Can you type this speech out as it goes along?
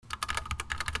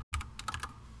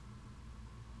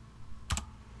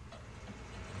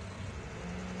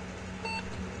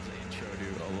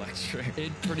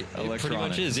It pretty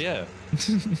much is, yeah.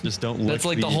 Just don't lick. That's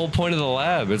like the whole point of the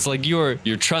lab. It's like you're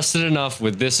trusted enough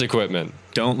with this equipment.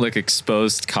 Don't lick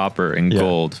exposed copper and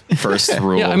gold. First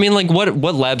rule. Yeah, I mean, like,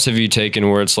 what labs have you taken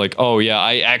where it's like, oh yeah,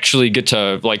 I actually get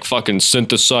to like fucking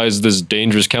synthesize this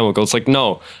dangerous chemical? It's like,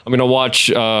 no, I'm gonna watch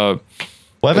Well,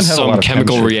 I haven't had a lot some of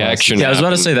chemical chemistry reaction. classes. Yeah, I was about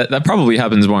to say that probably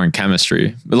happens more in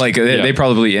chemistry. But like they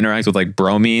probably interact with like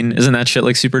bromine. Isn't that shit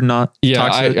like super not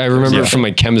toxic? I remember from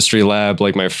my chemistry lab,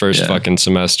 like my first fucking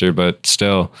semester, but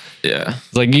still. Yeah.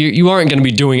 It's like you aren't going to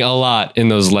be doing a lot in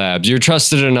those labs. You're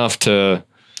trusted enough to.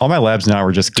 All my labs now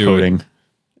are just coding.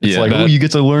 It's Yeah, like, oh, you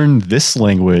get to learn this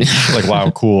language. Like,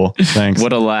 wow, cool. Thanks.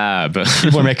 What a lab.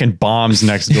 People are making bombs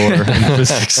next door in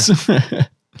physics. I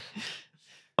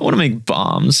want to make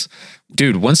bombs.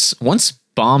 Dude, once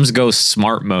bombs go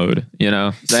smart mode,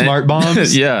 then, Smart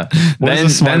bombs? Yeah. What is a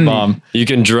smart bomb? You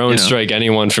can drone strike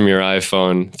anyone from your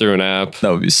iPhone through an app. That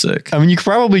would be sick. I mean, you could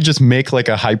probably just make like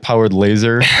a high-powered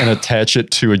laser and attach it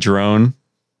to a drone.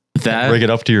 Bring it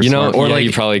up to your or smartphone. like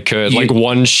you probably could. Like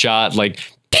one shot, like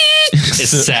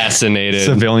assassinated.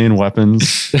 Civilian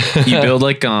weapons. You build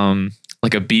like a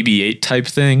BB-8 type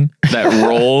thing that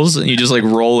rolls, and you just like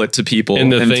roll it to people.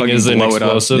 And the thing fucking is an blow it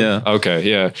up. explosive. Yeah. Okay.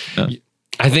 Yeah.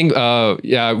 I think.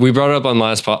 We brought it up on the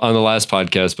last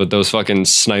podcast, but those fucking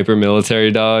sniper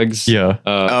military dogs. Yeah.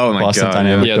 Oh my Boston god.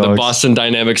 Dynamics. Yeah. dogs. The Boston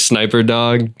Dynamic sniper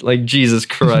dog. Like Jesus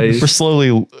Christ. We're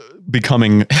slowly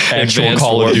becoming actual Advanced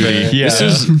Call of warfare. Duty. Yeah.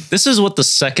 This is what the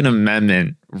Second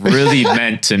Amendment really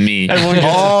meant to me.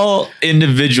 All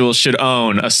individuals should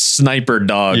own a sniper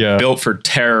dog built for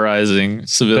terrorizing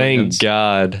civilians. Thank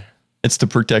God. It's to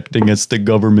protect against the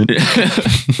government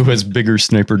who has bigger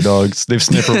sniper dogs. They have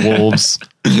sniper wolves.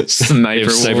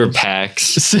 Sniper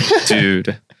packs.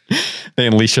 Dude. They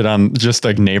unleash it on just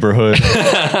like neighborhood.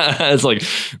 It's like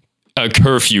a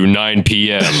curfew 9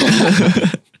 p.m.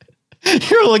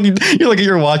 You're looking at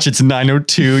your watch. It's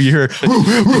 9:02. You hear,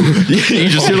 You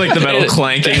just hear like the metal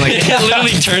clanking. Like It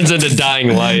literally turns into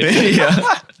dying light.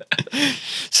 yeah.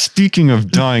 speaking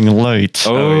of dying light.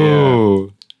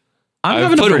 Oh. I'm I've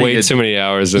having put a way too many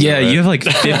hours in it. you have like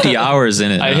 50 hours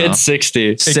in it. I hit 60.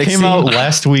 It came out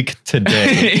last week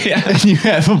today. And you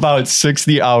have about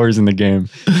 60 hours in the game.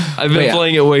 I've been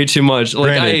playing it way too much.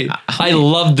 Like Brandon, I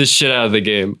love the shit out of the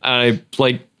game. I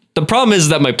like the problem is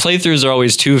that my playthroughs are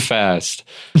always too fast.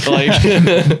 Like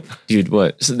Dude,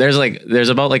 what? So there's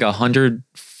about like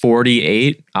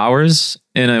 148 hours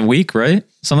in a week, right?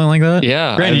 Something like that.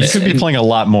 yeah. Brandon, you could be playing a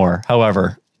lot more.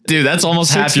 However, Dude, that's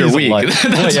almost half 60 your is a week. lot.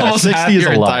 That's Yeah, almost 60 half is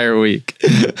your a lot. entire week.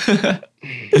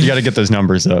 you got to get those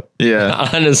numbers up. Yeah.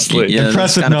 honestly. Yeah.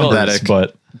 Impressive kind of numbers, pathetic.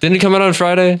 but Didn't it come out on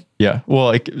Friday? yeah. Well,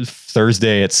 like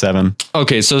Thursday at 7.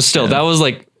 Okay, so still that was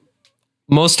like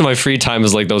most of my free time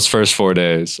is like those first 4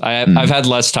 days. I've had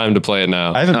less time to play it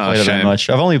now. I haven't played it that shame. much.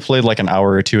 I've only played like an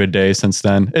hour or two a day since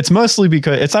then. It's mostly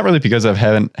because it's not really because I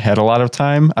haven't had a lot of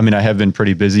time. I mean, I have been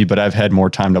pretty busy, but I've had more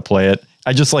time to play it.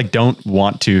 I just like don't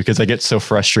want to because I get so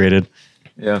frustrated.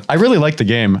 Yeah. I really like the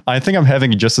game. I think I'm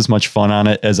having just as much fun on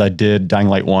it as I did Dying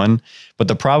Light 1. But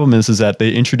the problem is that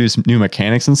they introduce new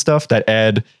mechanics and stuff that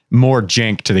add more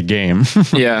jank to the game.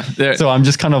 Yeah. So I'm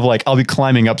just kind of like, I'll be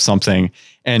climbing up something,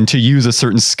 and to use a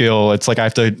certain skill, it's like I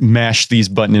have to mash these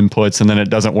button inputs and then it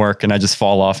doesn't work and I just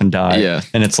fall off and die. Yeah.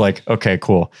 And it's like, okay,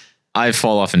 cool. I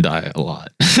fall off and die a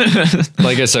lot.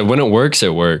 Like I said, when it works,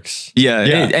 it works. Yeah.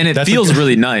 And it that's feels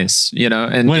really nice,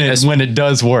 and When it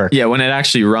does work. yeah, when it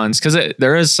actually runs, because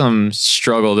there is some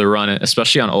struggle to run it,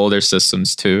 especially on older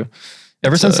systems too.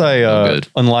 Ever since I good.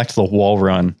 unlocked the wall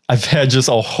run, I've had just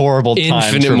a horrible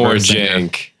time. Infinite more traversing it.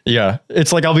 jank. Yeah.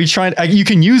 It's like I'll be trying, you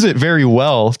can use it very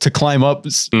well to climb up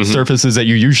surfaces that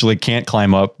you usually can't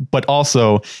climb up, but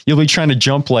also you'll be trying to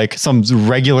jump like some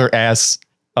regular ass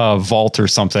vault or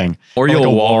something. Or like you'll a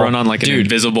wall run on like an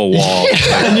invisible wall.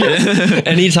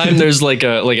 Anytime there's like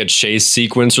a chase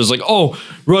sequence where it's like, oh,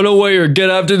 run away or get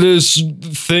after this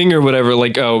thing or whatever,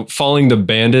 like following the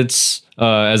bandits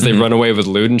as they run away with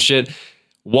loot and shit.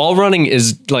 Wall running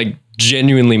is like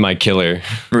genuinely my killer.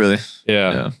 Really?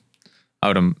 Yeah.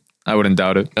 I wouldn't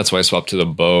doubt it. That's why I swapped to the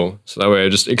bow. So that way I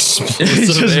just explosive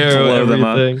Just arrow blow them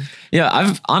up.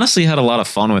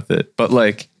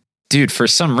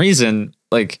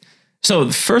 So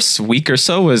the first week or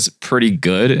so was pretty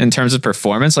good in terms of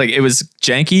performance. Like it was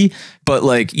janky, but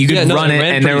like you could run it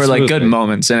and there were like good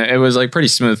moments and it was like pretty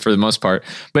smooth for the most part.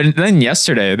 But then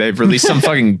yesterday they released some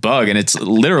fucking bug and it's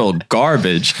literal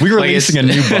garbage. We're releasing a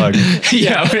new bug.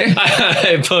 Yeah.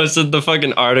 I posted the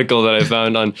fucking article that I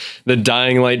found on the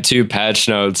Dying Light 2 patch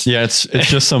notes. Yeah, it's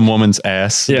just some woman's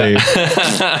ass. Yeah.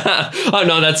 Oh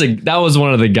no, that was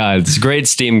one of the guides. Great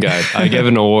Steam guide. I give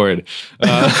an award.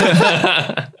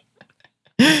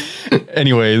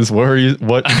 Anyways, what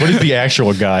is the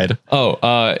actual guide?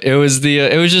 It was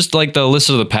just like the list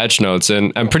of the patch notes,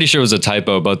 and I'm pretty sure it was a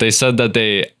typo, but they said that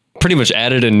they pretty much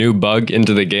added a new bug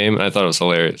into the game, and I thought it was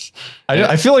hilarious.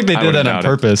 I feel like they did that on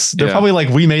purpose. They're probably like,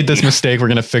 we made this mistake, we're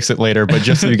gonna fix it later, but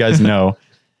just so you guys know.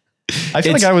 I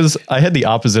feel like I had the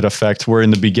opposite effect where in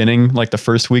the beginning, like the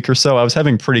first week or so, I was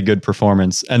having pretty good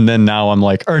performance. And then now I'm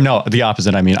like, or no, the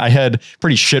opposite. I mean, I had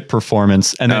pretty shit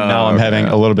performance. And then now I'm having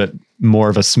a little bit more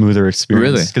of a smoother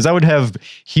experience. Really? Because I would have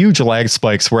huge lag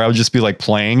spikes where I would just be like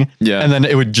playing and then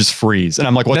it would just freeze. And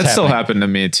I'm like, what's happening? That still happened to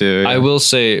me too. Yeah. I will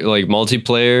say like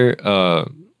multiplayer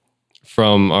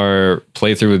from our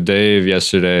playthrough with Dave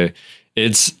yesterday,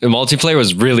 multiplayer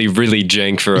was really, really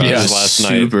jank for us last night.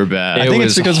 Super bad. I think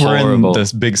it's because we're in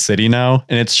this big city now,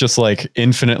 and it's just like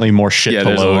infinitely more shit to load.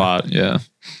 There's a lot. Yeah.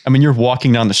 I mean, you're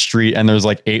walking down the street, and there's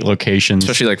like 8 locations,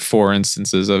 especially like 4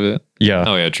 instances of it. Yeah.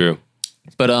 Oh yeah, true.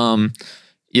 But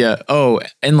yeah. Oh,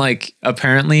 and like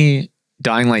apparently,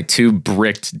 Dying Light 2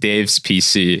 bricked Dave's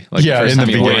PC. Like in the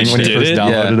beginning when he first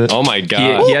downloaded it. Oh my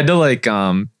god. He had to like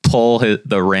pull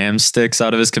the RAM sticks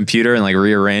out of his computer and like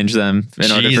rearrange them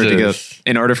in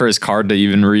order for his card to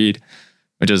even read,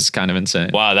 which is kind of insane.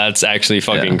 Wow, that's actually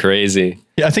fucking crazy.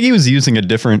 Yeah, I think he was using a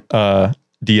different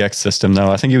DX system though.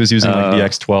 I think he was using like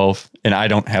DX12, and I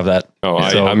don't have that. Oh,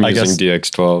 so I'm using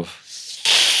DX12.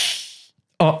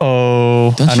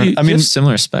 You have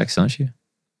similar specs, don't you?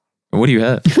 Or what do you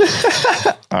have?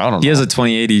 I don't know. He has a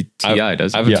 2080 Ti, doesn't he?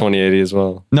 I have a 2080 as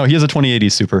well. No, he has a 2080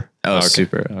 Super. Oh, okay.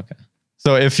 Super. Okay.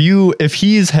 So if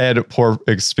he's had poor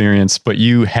experience, but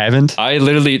you haven't, I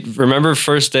literally remember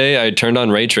first day I turned on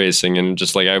ray tracing and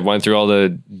just like I went through all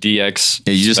the DX.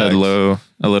 Yeah, you just had a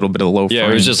little bit of low. Yeah,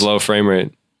 frames. It was just low frame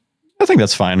rate. I think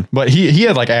that's fine, but he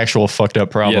had like actual fucked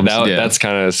up problems. That's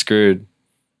kind of screwed.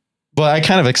 But I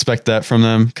kind of expect that from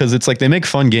them because it's like they make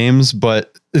fun games,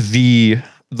 but the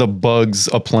bugs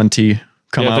aplenty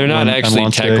come out. They're not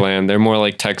actually tech land. They're more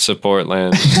like tech support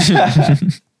land.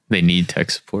 They need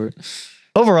tech support.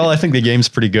 Overall, I think the game's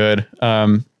pretty good.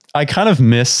 I kind of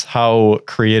miss how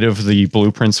creative the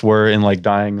blueprints were in like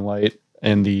Dying Light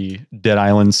and the Dead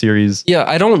Island series. Yeah,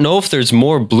 I don't know if there's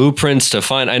more blueprints to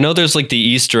find. I know there's like the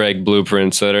Easter egg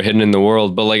blueprints that are hidden in the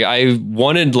world, but like I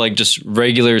wanted like just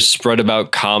regular spread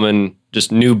about common,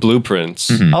 just new blueprints.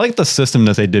 Mm-hmm. I like the system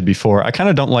that they did before. I kind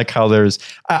of don't like how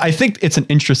I think it's an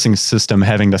interesting system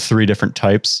having the 3 different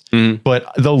types, but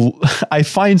I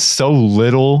find so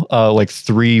little like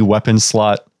 3 weapon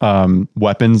slot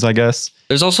weapons, I guess.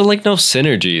 There's also like no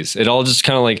synergies. It all just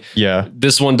kind of like,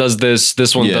 this one does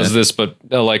this one does this, but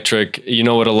electric, you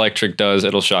know what electric does,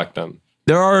 it'll shock them.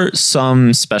 There are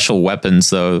some special weapons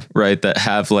though, right? That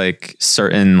have like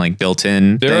certain like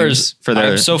built-in things for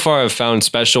their... So far I've found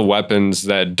special weapons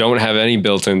that don't have any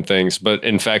built-in things, but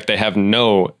in fact they have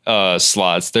no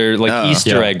slots. They're like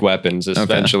Easter egg weapons,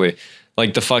 essentially. Okay.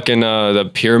 Like the fucking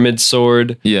the pyramid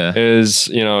sword is,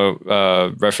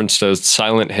 reference to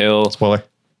Silent Hill. Spoiler.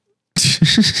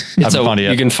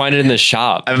 You can find it in the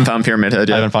shop. I haven't found Pyramid Head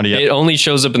yet. I haven't found it yet. It only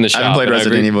shows up in the shop. I haven't played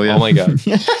Resident Evil yet. Oh my god.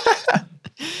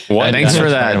 What? Thanks for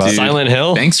that, dude. Silent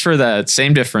Hill? Thanks for that.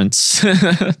 Same difference.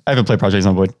 I haven't played Project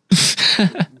Zomboid.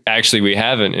 Actually, we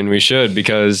haven't, and we should,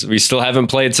 because we still haven't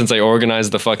played since I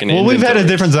organized the fucking inventory. We've had a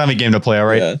different zombie game to play, all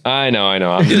right? Yeah. I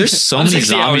know. Dude, there's so many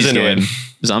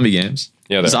zombie games.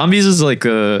 Yeah, zombies is like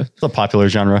it's a popular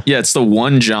genre. Yeah, it's the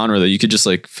one genre that you could just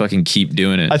like fucking keep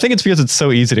doing it. I think it's because it's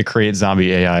so easy to create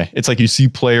zombie AI. It's like you see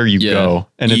player, you go,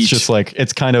 and it's just like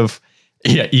it's kind of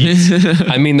eat.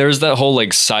 I mean, there's that whole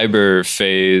like cyber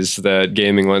phase that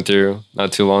gaming went through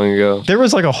not too long ago. There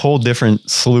was like a whole different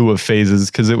slew of phases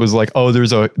because it was like, there's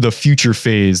the future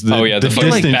phase. The fucking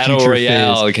like battle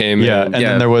royale came in. And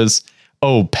then there was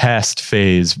past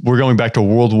phase. We're going back to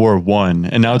World War I.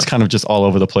 And now it's kind of just all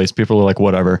over the place. People are like,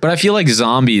 whatever. But I feel like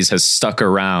zombies has stuck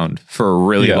around for a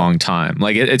really long time.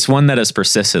 Like it's one that has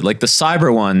persisted. Like the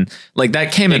cyber one, like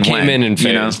that came in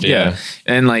phased, yeah.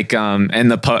 And like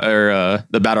and the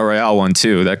battle royale one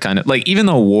too. That kind of like, even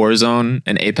though Warzone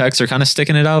and Apex are kind of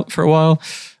sticking it out for a while,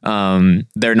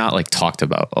 they're not like talked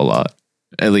about a lot.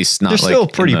 At least not. They're still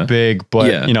pretty big,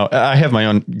 but I have my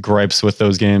own gripes with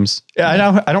those games.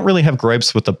 Yeah, I don't really have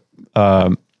gripes with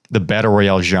the battle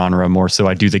royale genre more so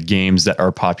I do the games that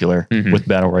are popular with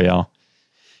battle royale.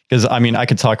 Because I mean, I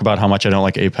could talk about how much I don't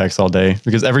like Apex all day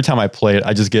because every time I play it,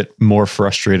 I just get more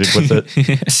frustrated with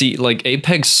it. See, like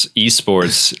Apex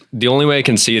esports, the only way I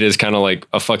can see it is kind of like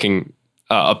a fucking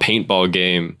a paintball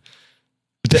game.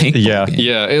 Yeah,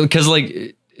 yeah, because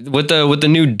like with the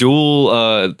new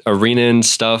dual arena and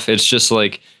stuff, it's just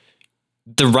like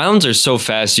the rounds are so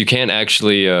fast you can't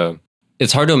actually.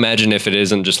 It's hard to imagine if it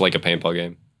isn't just like a paintball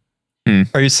game.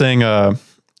 Are you saying?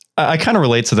 I kind of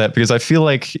relate to that because I feel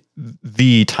like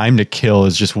the time to kill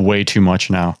is just way too much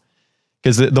now.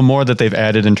 Because the more that they've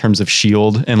added in terms of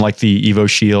shield and like the Evo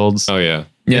shields. Oh yeah.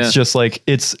 It's just like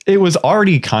it was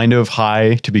already kind of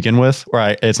high to begin with,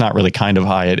 or it's not really kind of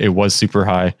high. It was super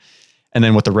high. And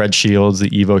then with the red shields, the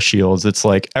Evo shields, it's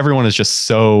like everyone is just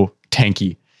so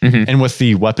tanky. And with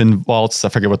the weapon vaults, I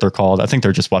forget what they're called. I think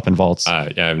they're just weapon vaults. Yeah,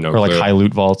 I have no clue. Or like high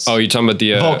loot vaults. Oh, you're talking about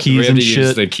the vault keys and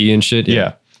shit. The key and shit.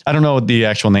 Yeah. I don't know the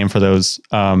actual name for those.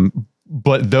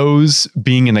 But those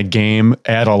being in a game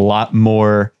add a lot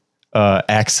more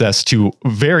access to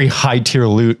very high tier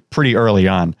loot pretty early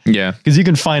on. Yeah. Because you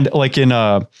can find like in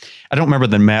I don't remember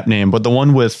the map name, but the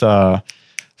one with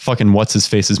fucking what's his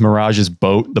face's Mirage's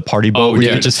boat, the party boat, where you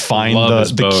can just find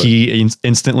the key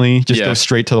instantly, just go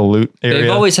straight to the loot area.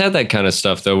 They've always had that kind of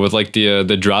stuff though, with like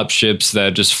the drop ships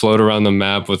that just float around the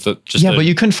map with but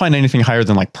you couldn't find anything higher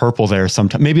than like purple there.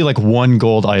 Sometimes maybe like one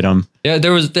gold item. Yeah,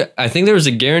 I think there was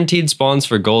a guaranteed spawns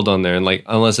for gold on there, and like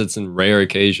unless it's in rare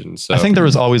occasions. So I think there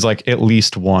was always like at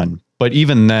least one, but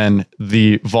even then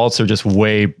the vaults are just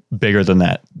way bigger than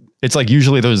that. It's like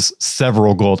usually there's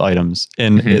several gold items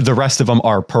and the rest of them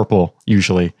are purple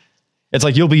usually. It's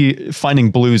like you'll be finding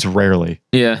blues rarely.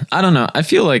 Yeah, I don't know. I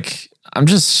feel like I'm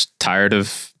just tired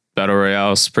of battle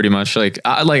royales pretty much. Like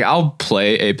I'll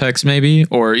play Apex maybe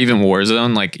or even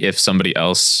Warzone like if somebody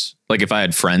else, like if I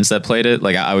had friends that played it,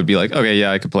 like I would be like, okay,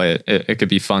 yeah, I could play it. It could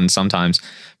be fun sometimes.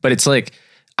 But it's like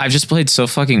I've just played so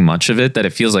fucking much of it that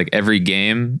it feels like every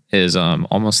game is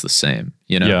almost the same,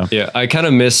 you know? Yeah, I kind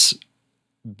of miss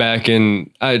back in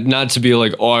not to be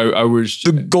like I wish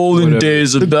the golden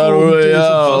days of battle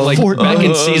royale, like back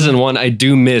in season 1 I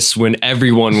do miss when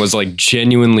everyone was like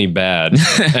genuinely bad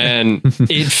and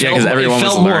it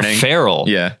felt more feral.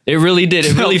 It really did.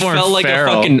 It really felt like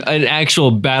an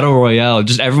actual battle royale,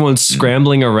 just everyone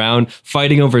scrambling around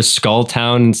fighting over Skull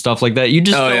Town and stuff like that. You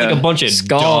just felt like a bunch of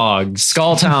dogs.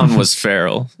 Skull Town was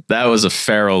feral. That was a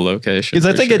feral location because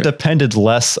I think it depended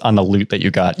less on the loot that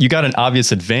you got an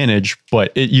obvious advantage,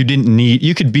 but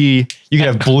you could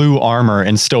have blue armor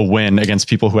and still win against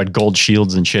people who had gold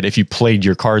shields and shit if you played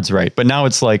your cards right. But now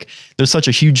it's like there's such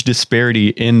a huge disparity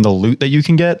in the loot that you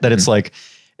can get that it's like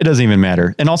it doesn't even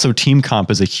matter. And also team comp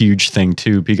is a huge thing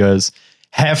too because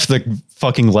half the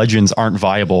fucking legends aren't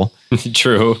viable.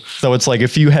 True. So it's like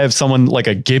if you have someone like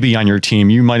a Gibby on your team,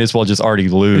 you might as well just already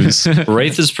lose.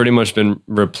 Wraith has pretty much been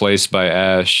replaced by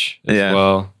Ashe as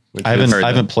well. I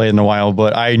haven't played in a while,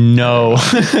 but I know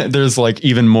there's like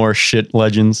even more shit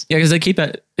legends. Yeah, because they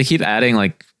keep adding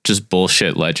like just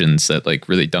bullshit legends that like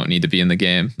really don't need to be in the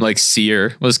game. Like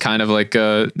Seer was kind of like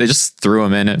they just threw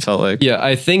him in. It felt like. Yeah,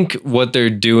 I think what they're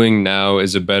doing now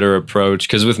is a better approach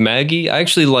because with Maggie, I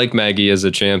actually like Maggie as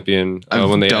a champion.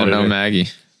 When they don't know Maggie.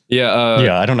 Yeah,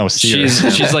 I don't know Seer.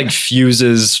 She's like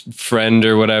Fuse's friend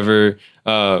or whatever.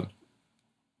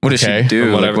 What does she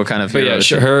do? Like what kind of hero?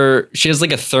 But she has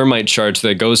like a thermite charge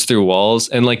that goes through walls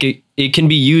and like it can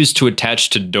be used to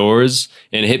attach to doors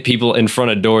and hit people in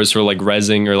front of doors for like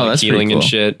rezzing or like healing and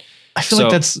shit. I feel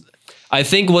like I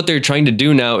think what they're trying to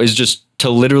do now is just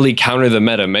to literally counter the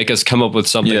meta, make us come up with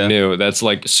something new that's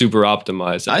like super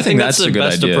optimized. I think that's the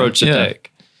best approach to take.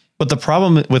 But the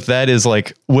problem with that is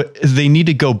like they need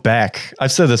to go back.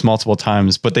 I've said this multiple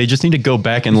times, but they just need to go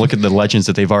back and look at the legends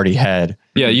that they've already had.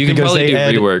 Yeah, you can probably do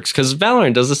reworks because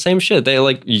Valorant does the same shit. They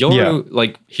like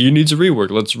like he needs a rework.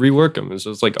 Let's rework him. And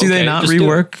so it's like do they not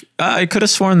rework? I could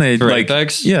have sworn they like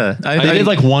Apex? Yeah, they did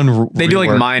like one. They do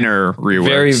like minor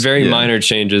reworks, very minor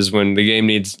changes when the game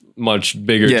needs much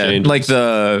bigger changes. Like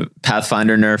the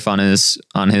Pathfinder nerf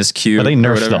on his Q. But they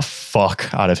nerfed the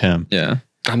fuck out of him. Yeah.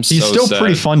 He's still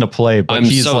pretty fun to play, but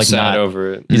he's so like sad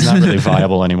over it. He's not really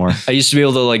viable anymore. I used to be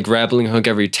able to like grappling hook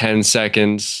every 10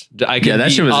 seconds. I could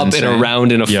be up insane. and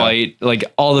around in a fight, like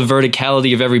all the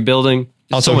verticality of every building.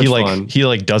 Also,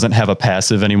 he doesn't have a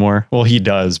passive anymore. Well, he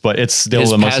does, but it's still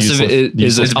the most useless. His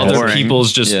passive is other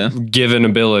people's just given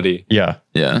ability. Yeah,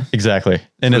 exactly.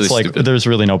 And it's like stupid. There's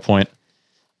really no point.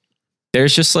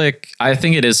 there's just like, I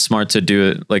think it is smart to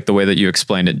do it like the way that you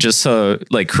explained it, just so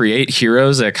like create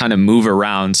heroes that kind of move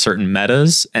around certain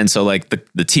metas. And so like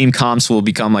the team comps will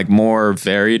become like more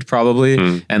varied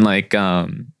probably. And like,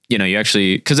 you know, you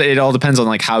actually, cause it all depends on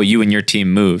like how you and your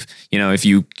team move. You know, if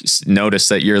you notice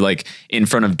that you're like in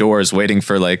front of doors waiting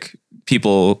for like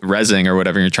people rezzing or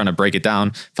whatever, and you're trying to break it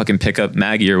down, fucking pick up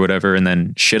Maggie or whatever and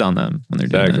then shit on them when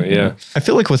they're doing it. Yeah. I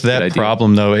feel like with that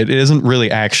problem though, it isn't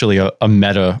really actually a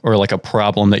meta or like a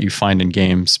problem that you find in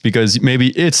games, because maybe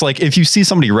it's like if you see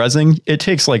somebody rezzing, it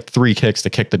takes like 3 kicks to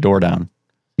kick the door down.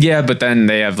 Yeah, but then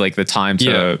they have like the time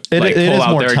to like pull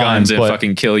out their guns and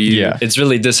fucking kill you. Yeah. It's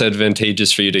really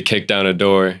disadvantageous for you to kick down a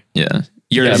door. Yeah.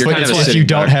 You're kind of if you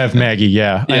don't have Maggie.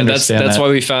 Yeah, I understand that's why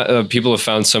we found people have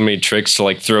found so many tricks to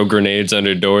like throw grenades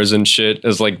under doors and shit.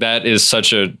 Is like that is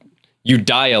such a, you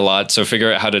die a lot, so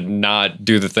figure out how to not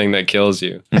do the thing that kills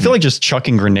you. I feel like just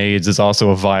chucking grenades is also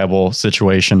a viable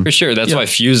situation. For sure. That's why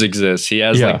Fuse exists. He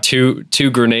has like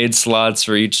two grenade slots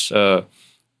for each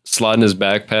slot in his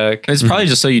backpack. It's probably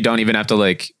just so you don't even have to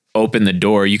like open the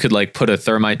door. You could like put a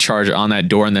thermite charge on that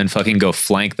door and then fucking go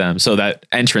flank them, so that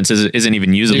entrance isn't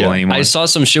even usable anymore. I saw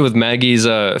some shit with Maggie's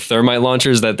thermite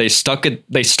launchers that they stuck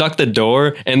the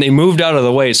door and they moved out of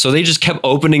the way, so they just kept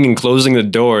opening and closing the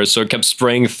door, so it kept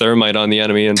spraying thermite on the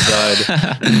enemy inside.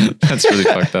 That's really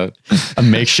fucked up. A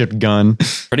makeshift gun.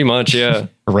 Pretty much, yeah.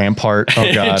 A rampart.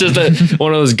 Oh god. Just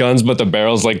one of those guns, but the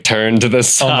barrel's like turned to the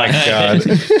side. Oh my god.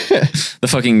 The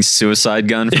fucking suicide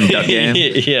gun from Duck Game.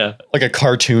 Yeah. Like a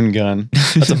cartoon gun.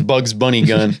 That's a Bugs Bunny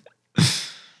gun.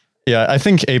 Yeah, I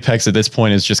think Apex at this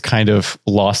point has just kind of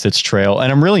lost its trail.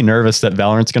 And I'm really nervous that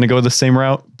Valorant's going to go the same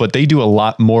route, but they do a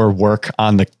lot more work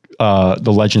on the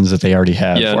legends that they already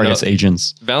have, I guess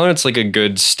agents. Valorant's like a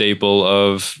good staple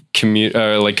of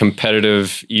like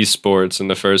competitive esports in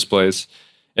the first place.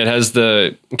 It has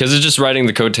because it's just riding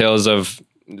the coattails of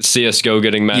CSGO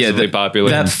getting massively popular.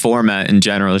 That format in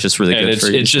general is just really good for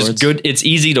it's just good. It's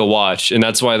easy to watch, and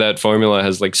that's why that formula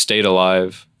has like stayed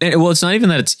alive. And, well, it's not even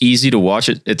that it's easy to watch.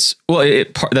 That's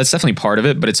definitely part of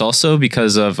it, but it's also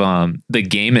because of the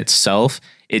game itself.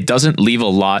 It doesn't leave a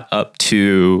lot up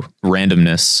to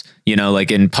randomness. You know, like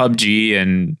in PUBG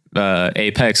and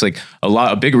Apex, like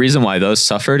a big reason why those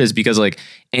suffered is because like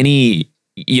any,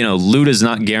 you know, loot is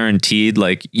not guaranteed.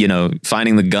 Like, you know,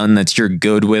 finding the gun that you're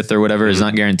good with or whatever is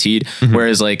not guaranteed.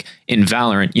 Whereas like in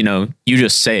Valorant, you know, you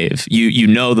just save, you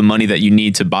know, the money that you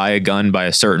need to buy a gun by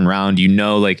a certain round, you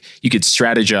know, like you could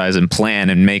strategize and plan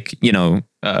and make, you know,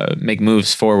 make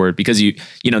moves forward because you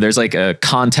know, there's like a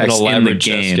context in the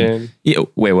game. Yeah,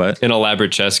 wait, what? An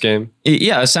elaborate chess game?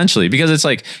 Yeah, essentially, because it's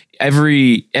like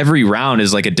every round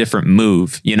is like a different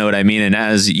move. You know what I mean? And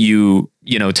as you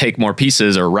know, take more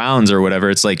pieces or rounds or whatever,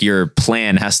 it's like your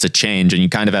plan has to change and you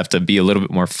kind of have to be a little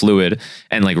bit more fluid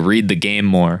and like read the game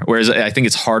more. Whereas I think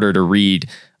it's harder to read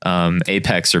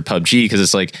Apex or PUBG because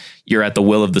it's like you're at the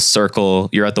will of the circle,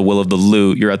 you're at the will of the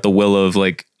loot, you're at the will of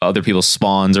like other people's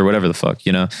spawns or whatever the fuck,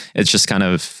 you know. It's just kind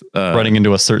of running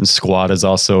into a certain squad is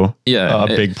also a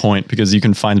big point because you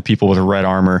can find people with red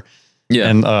armor. Yeah.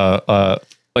 And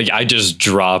like I just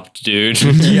dropped, dude.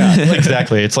 Yeah,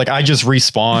 exactly. It's like I just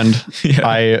respawned. Yeah.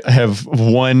 I have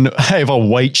a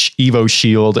white Evo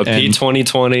shield, a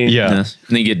P2020. Yeah. And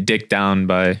then you get dicked down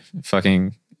by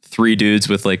fucking 3 dudes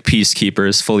with like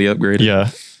peacekeepers fully upgraded. Yeah.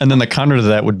 And then the counter to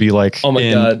that would be like, oh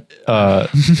my god,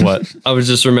 what? I was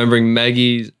just remembering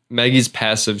Maggie's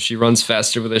passive. She runs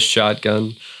faster with a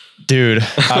shotgun. Dude,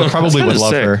 I probably would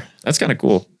love her. That's kind of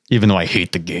cool. Even though I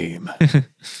hate the game.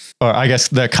 Or I guess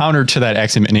the counter to that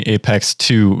axiom in Apex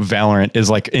to Valorant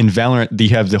is like in Valorant, you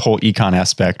have the whole econ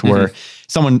aspect where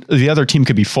the other team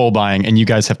could be full buying and you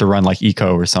guys have to run like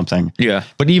eco or something. Yeah.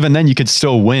 But even then you could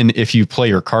still win if you play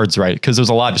your cards right. Because there's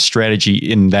a lot of strategy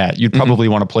in that. You'd probably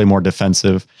want to play more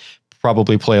defensive,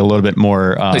 probably play a little bit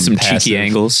more play some passive. cheeky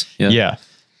angles. Yeah.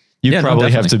 You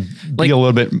probably have to be a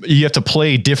little bit, you have to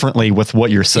play differently with what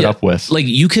you're set up with. Like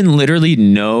you can literally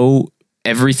know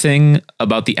everything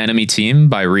about the enemy team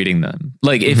by reading them.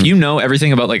 Like if you know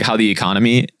everything about like how the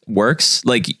economy works,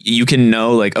 like you can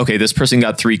know like, okay, this person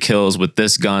got 3 kills with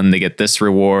this gun, they get this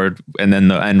reward, and then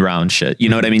the end round shit. You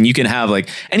know what I mean? You can have like,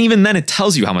 and even then it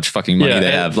tells you how much fucking money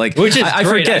they have. Like, which is I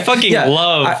forget. I fucking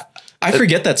love. I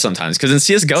forget that sometimes because in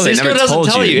CSGO they never told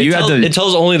you. It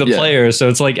tells only the player. So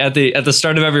it's like at the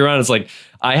start of every round, it's like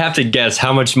I have to guess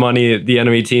how much money the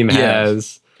enemy team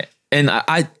has. And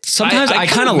I sometimes I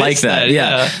kind of like that.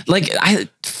 Yeah. Like I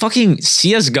fucking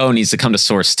CSGO needs to come to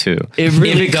Source 2. It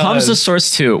really if it comes to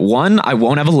Source 2, 1, I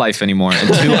won't have a life anymore. And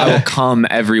 2, I will come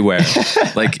everywhere.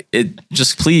 Like it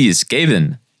just please,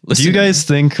 Gaben. Do you guys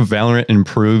think Valorant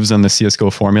improves on the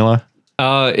CSGO formula?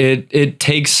 It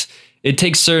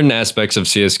takes certain aspects of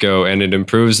CS:GO and it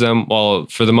improves them, while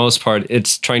for the most part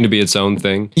it's trying to be its own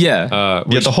thing. Yeah.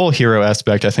 The whole hero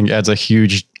aspect, I think, adds a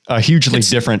hugely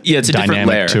different it's a dynamic different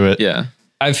layer to it. Yeah.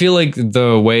 I feel like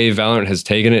the way Valorant has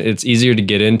taken it, it's easier to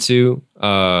get into,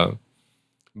 but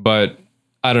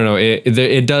I don't know.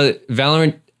 It does.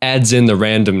 Valorant adds in the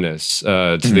randomness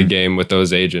to the game with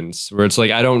those agents, where it's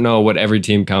like, I don't know what every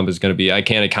team comp is going to be. I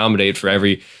can't accommodate for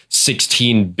every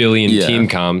 16 billion team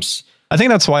comps. I think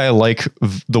that's why I like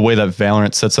the way that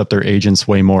Valorant sets up their agents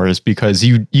way more, is because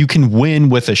you can win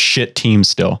with a shit team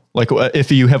still. Like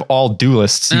if you have all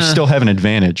duelists, you still have an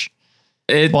advantage.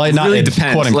 It really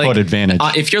depends. Quote unquote advantage.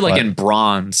 If you're like in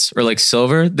bronze or like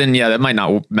silver, then yeah, that might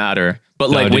not matter. But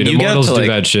No, like dude, when you get to do like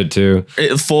that shit too.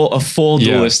 a full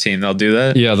duelist team, they'll do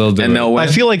that. Yeah, they'll do and it. they'll win.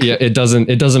 I feel like it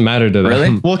doesn't matter to them.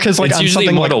 Really? well, because like It's on usually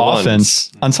something like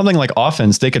 1-to-1s.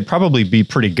 offense, they could probably be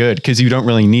pretty good because you don't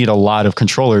really need a lot of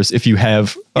controllers if you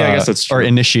have I guess that's true. or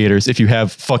initiators if you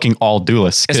have fucking all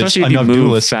duelists. 'Cause especially if you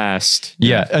move fast.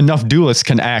 Yeah, enough duelists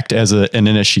can act as an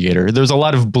initiator. There's a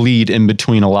lot of bleed in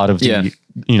between a lot of the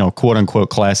quote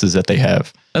unquote classes that they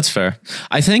have. That's fair.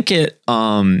 I think it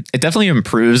definitely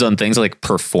improves on things like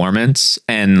performance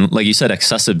and, like you said,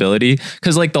 accessibility.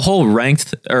 Because like the whole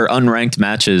ranked or unranked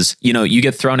matches, you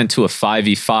get thrown into a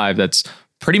 5v5 that's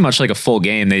pretty much like a full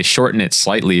game. They shorten it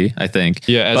slightly, I think.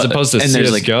 Yeah, as opposed to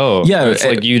CS:GO. It's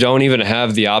like you don't even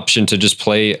have the option to just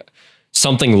play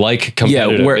something like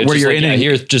competitive. Yeah, where you're like, in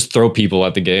here, just throw people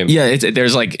at the game. Yeah, it's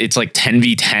like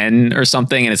 10v10 or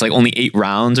something, and it's like only 8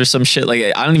 rounds or some shit.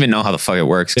 Like I don't even know how the fuck it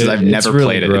works because I've never really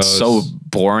played it. gross. It's so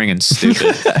boring and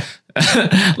stupid.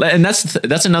 And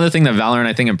that's another thing that Valorant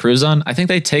I think improves on. I think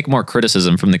they take more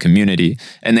criticism from the community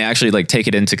and they actually like take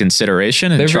it into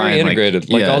consideration and They're try very and integrated.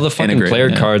 Like all the fucking player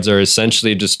cards are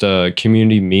essentially just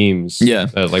community memes. Yeah,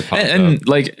 that like pop and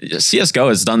like CS:GO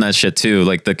has done that shit too,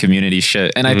 like the community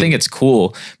shit, and I think it's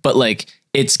cool. But like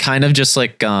it's kind of just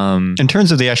like in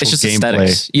terms of the actual gameplay.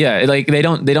 Aesthetics. Yeah, like they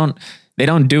don't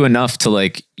do enough to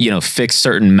like fix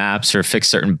certain maps or fix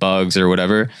certain bugs or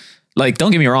whatever. Like,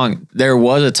 don't get me wrong. There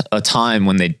was a time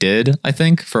when they did, I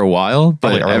think, for a while,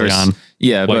 but probably early on.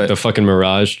 Yeah, like but the fucking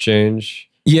Mirage change.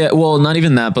 Yeah, well, not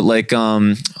even that, but like,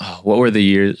 what were the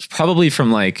years? Probably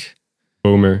from like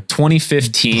Boomer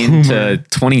 2015 to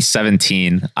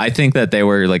 2017. I think that they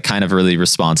were like kind of really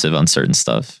responsive on certain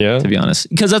stuff. Yeah, to be honest,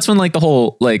 because that's when like the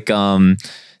whole like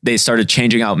they started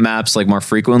changing out maps like more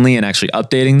frequently and actually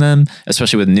updating them,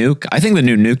 especially with Nuke. I think the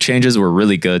new Nuke changes were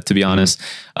really good, to be honest,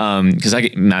 because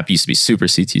that map used to be super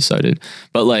CT sided,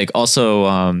 but like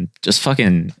also just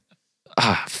fucking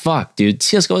fuck, dude.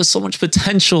 CS:GO has so much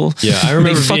potential. Yeah, I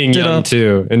remember being young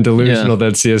too and delusional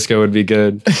that CS:GO would be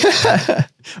good.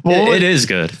 Well, it is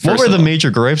good. What were the major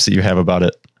gripes that you have about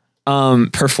it?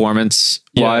 Performance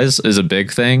wise is a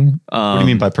big thing. What do you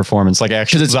mean by performance? Like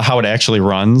actually, how it actually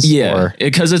runs? Yeah,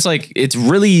 because it's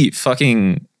really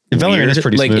fucking. Valorant is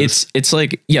pretty like smooth. it's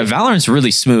like Valorant's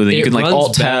really smooth. And you can like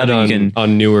alt tab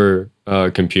on newer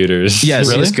computers. Yeah,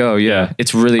 really? CS:GO. Yeah,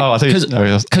 it's really because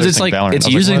it's like Valorant. It's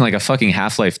using like a fucking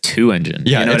Half-Life 2 engine.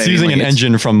 Yeah, it's using an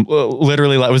engine from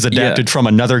literally that was adapted from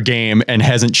another game and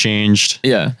hasn't changed.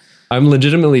 Yeah. I'm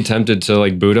legitimately tempted to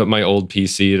like boot up my old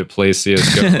PC to play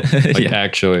CS:GO. Like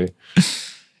actually.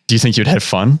 Do you think you'd have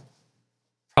fun?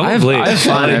 Probably. I have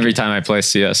fun every time I play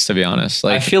CS, to be honest.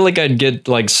 Like I feel like I'd get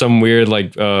like some weird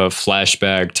like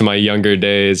flashback to my younger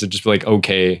days and just be like,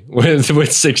 okay,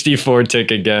 with 64 tick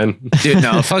again. Dude,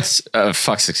 no, fuck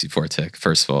 64 tick,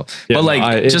 first of all. Yeah, but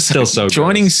like it's just still so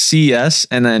joining gross. CS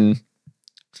and then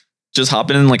just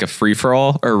hopping in like a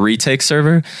free-for-all or a retake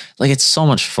server, like it's so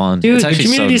much fun. Dude, it's the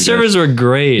community servers were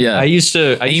great. Yeah. I used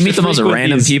to you meet the most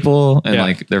random people and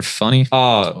like they're funny.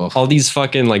 All these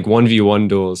fucking like 1v1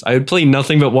 duels. I would play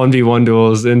nothing but 1v1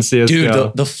 duels in CS:GO.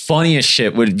 Dude, the funniest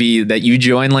shit would be that you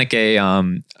join like a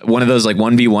one of those like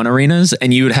 1v1 arenas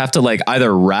and you would have to like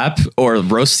either rap or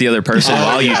roast the other person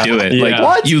while you do it. Yeah. Like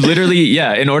What? you literally,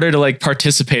 in order to like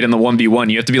participate in the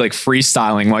 1v1, you have to be like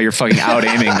freestyling while you're fucking out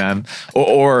aiming them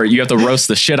or you have to roast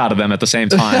the shit out of them at the same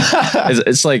time.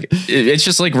 It's like it's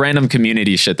just like random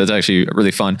community shit that's actually really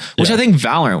fun, which I think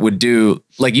Valorant would do.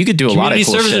 Like you could do a lot of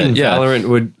cool servers shit. in Valorant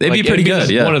would they'd be pretty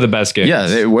good. Yeah, one of the best games. Yeah,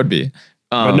 it would be.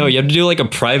 But no, you have to do like a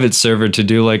private server to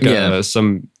do like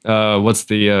some what's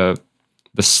the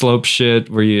slope shit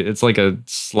where it's like a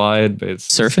slide, but it's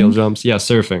surfing skill jumps. Yeah,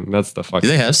 surfing. That's the fuck. Do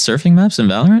they have surfing maps in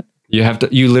Valorant?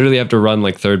 You literally have to run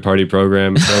like third-party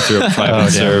programs, go through a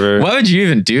private server. Why would you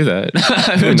even do that?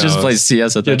 I would just play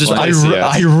CS at that just point. play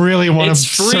CS. I really want to It's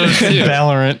free, surf in too.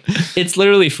 Valorant. It's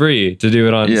literally free to do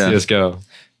it on CS:GO.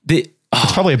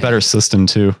 It's probably a better system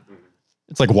too.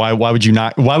 It's like, why would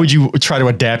you try to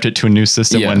adapt it to a new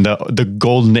system when the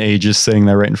golden age is sitting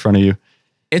there right in front of you?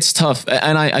 It's tough.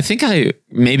 And I think I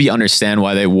maybe understand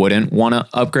why they wouldn't want to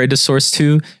upgrade to Source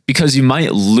 2, because you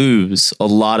might lose a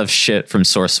lot of shit from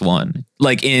Source 1.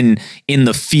 Like in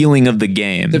the feeling of the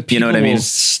game. You know what I mean?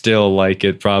 Still like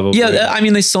it probably. Yeah, I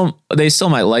mean they still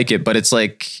might like it, but it's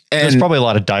like there's probably a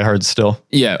lot of diehards still.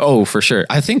 Yeah, oh for sure.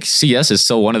 I think CS is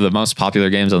still one of the most popular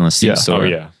games on the Steam store. Oh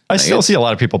yeah. I still see a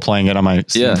lot of people playing it on my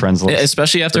Steam friends list.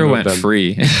 Especially after it went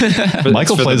free.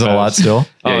 Michael plays it a lot still.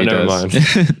 Oh, never mind.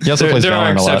 He also plays there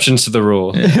are Valorant a lot. exceptions to the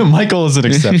rule. Michael is an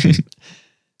exception.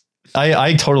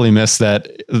 I totally miss that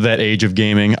age of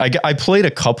gaming. I played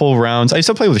a couple rounds. I used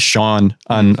to play with Sean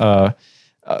on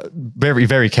very,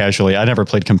 very casually. I never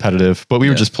played competitive, but we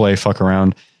would just fuck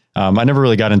around. I never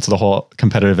really got into the whole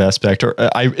competitive aspect, or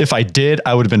if I did,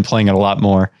 I would have been playing it a lot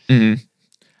more. Mm-hmm.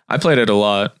 I played it a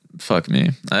lot. Fuck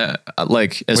me. I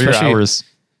like, especially hours?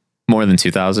 More than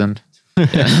 2,000.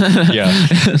 Yeah.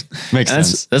 Makes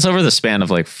sense. That's over the span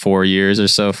of like 4 years or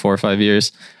so, 4 or 5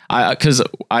 years. Because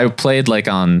I played like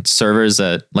on servers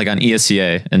that like on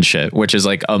ESEA and shit, which is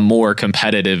like a more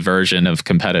competitive version of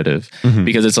competitive,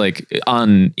 because it's like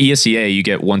on ESEA, you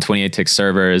get 128 tick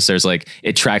servers. There's like,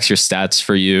 it tracks your stats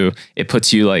for you. It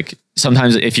puts you like,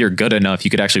 sometimes if you're good enough, you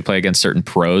could actually play against certain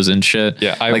pros and shit.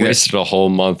 Yeah, I wasted a whole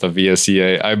month of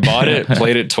ESEA. I bought it,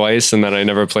 played it twice, and then I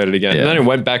never played it again. And then I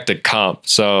went back to comp.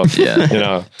 So,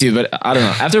 Dude, but I don't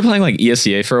know. After playing like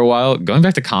ESEA for a while, going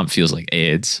back to comp feels like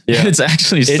AIDS. Yeah. It's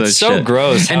actually so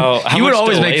gross. How you would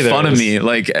always make fun of me,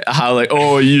 like how like,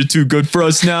 oh, you're too good for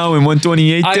us now in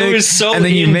 128 tick. I was so and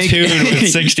then in tune with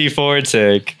 64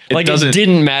 tick. Like it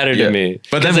didn't matter to me.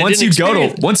 But then once you go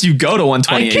to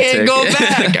 128 I can't go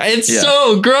back. It's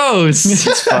so gross.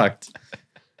 It's fucked.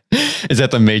 Is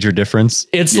that the major difference?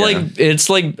 It's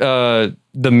like the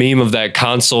meme of that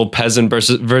console peasant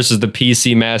versus the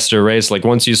PC master race. Like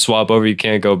once you swap over, you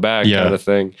can't go back kind of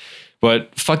thing.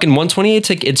 But fucking 128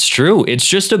 tick, it's true. It's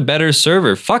just a better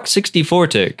server. Fuck 64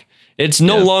 tick. It's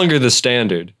no longer the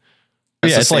standard.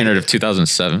 That's the standard of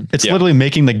 2007. It's literally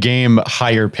making the game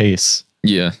higher pace.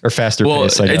 Yeah. Or faster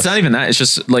pace, I guess. It's not even that. It's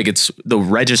just like the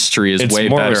registry is way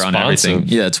better on everything.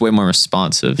 Yeah, it's way more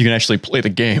responsive. You can actually play the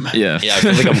game. Yeah. Yeah, I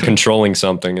feel like I'm controlling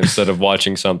something instead of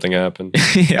watching something happen.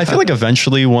 I feel like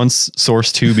eventually once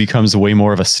Source 2 becomes way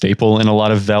more of a staple in a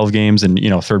lot of Valve games and,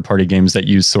 third-party games that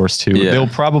use Source 2,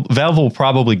 Valve will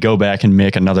probably go back and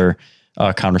make another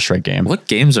Counter-Strike game. What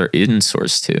games are in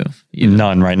Source 2?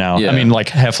 None right now. Yeah. I mean, like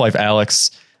Half-Life Alyx,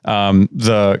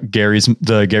 the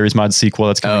Gary's Mod sequel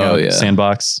that's coming out,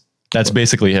 Sandbox. That's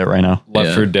basically it right now.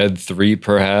 Left 4 Dead 3,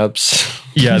 perhaps.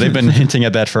 Yeah, they've been hinting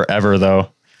at that forever, though.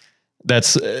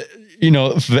 That's,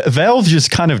 Valve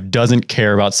just kind of doesn't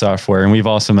care about software. And we've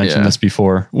also mentioned this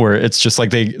before, where it's just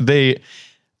like the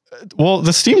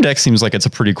Steam Deck seems like it's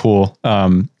a pretty cool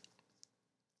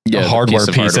hardware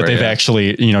piece that they've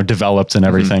actually, developed and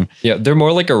everything. Yeah, they're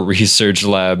more like a research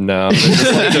lab now. They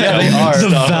are. The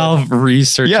Valve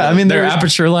research lab. I mean, they're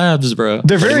Aperture Labs, bro.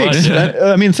 They're very,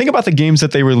 I mean, think about the games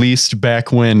that they released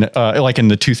back when, like in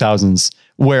the 2000s,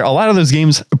 where a lot of those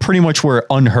games pretty much were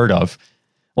unheard of.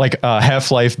 Like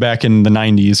Half-Life back in the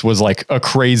 90s was like a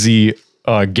crazy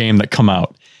game that come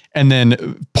out. And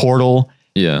then Portal,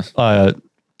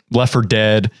 Left 4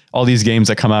 Dead, all these games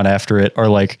that come out after it are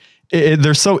like,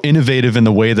 they're so innovative in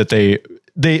the way that they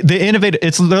innovate.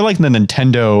 They're like the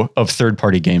Nintendo of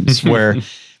third-party games, where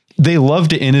they love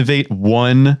to innovate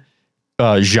one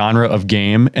genre of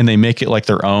game and they make it like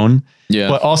their own. Yeah.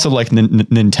 But also like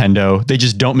Nintendo, they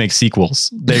just don't make sequels.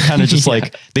 They kind of just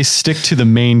like they stick to the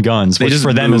main guns, which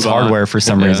for them is hardware for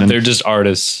some reason. They're just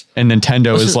artists. And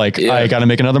Nintendo is like, I got to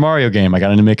make another Mario game. I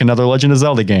got to make another Legend of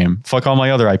Zelda game. Fuck all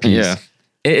my other IPs. Yeah.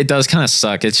 It does kind of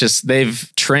suck. It's just they've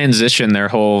transitioned their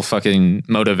whole fucking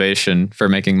motivation for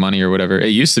making money or whatever. It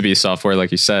used to be software, like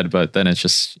you said, but then it's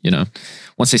just,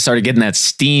 once they started getting that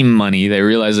Steam money, they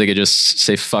realized they could just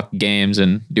say fuck games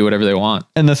and do whatever they want.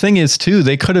 And the thing is, too,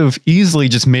 they could have easily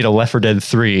just made a Left 4 Dead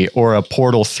 3 or a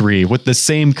Portal 3 with the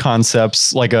same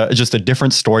concepts, like just a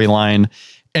different storyline,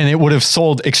 and it would have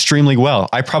sold extremely well.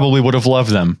 I probably would have loved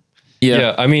them.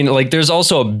 Yeah, I mean, like, there's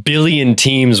also a billion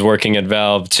teams working at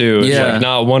Valve too. Yeah, like,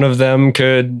 not one of them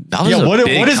could.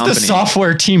 What is the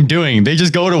software team doing? They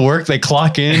just go to work, they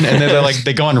clock in, and then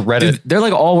they go on Reddit. Dude, they're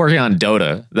like all working on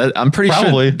Dota. I'm pretty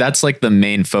sure that's like the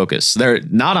main focus. They're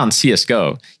not on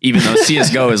CS:GO, even though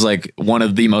CS:GO is like one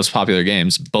of the most popular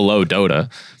games below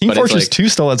Dota. Team Fortress 2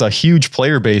 still has a huge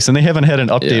player base, and they haven't had an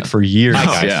update for years.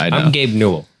 Hi guys, I'm Gabe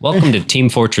Newell. Welcome to Team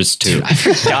Fortress 2. Dude, I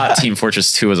forgot Team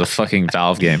Fortress 2 was a fucking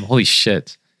Valve game. Holy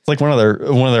shit. It's like one of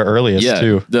their earliest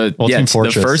too. The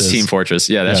first Team Fortress.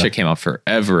 Yeah, that shit came out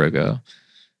forever ago,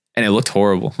 and it looked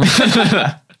horrible.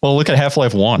 Well, look at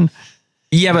Half-Life 1.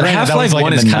 Yeah, but Half-Life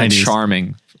 1 is kind of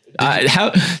charming.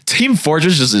 Team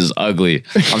Fortress just is ugly.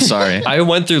 I'm sorry. I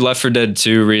went through Left 4 Dead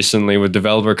 2 recently with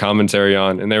developer commentary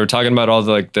on, and they were talking about all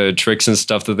the tricks and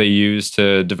stuff that they use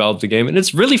to develop the game, and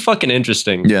it's really fucking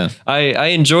interesting. Yeah, I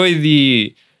enjoy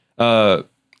the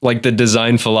the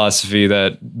design philosophy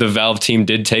that the Valve team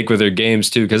did take with their games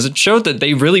too, because it showed that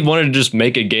they really wanted to just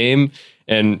make a game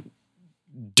and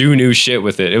do new shit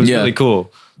with it. It was really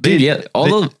cool. Dude,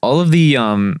 all of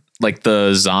the like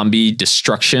the zombie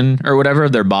destruction or whatever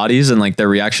of their bodies and like their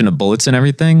reaction to bullets and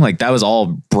everything, like that was all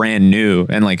brand new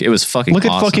and like it was fucking Look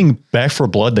awesome. At fucking Back 4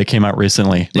 Blood that came out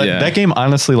recently. That game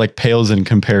honestly like pales in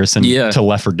comparison to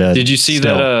Left 4 Dead. Did you see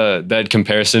that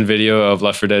comparison video of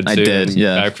Left 4 Dead 2 I did, and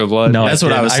Back 4 Blood? No, that's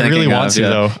what I was thinking. I really want to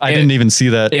though. I didn't even see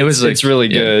that. It's really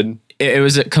good. It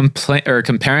was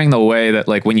comparing the way that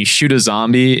like when you shoot a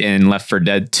zombie in Left 4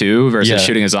 Dead 2 versus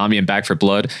shooting a zombie in Back 4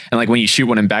 Blood, and like when you shoot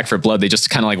one in Back 4 Blood, they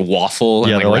just kind of like waffle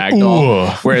and like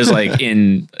ragdoll. Whereas like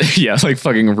in like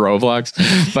fucking Roblox,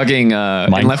 fucking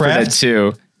in Left 4 Dead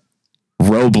 2,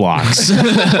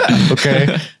 Roblox.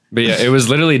 Okay. But yeah, it was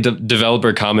literally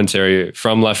developer commentary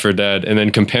from Left 4 Dead and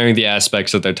then comparing the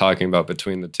aspects that they're talking about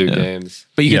between the two games.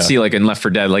 But you can see like in Left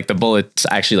 4 Dead, like the bullets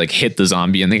actually like hit the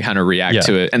zombie and they kind of react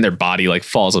to it and their body like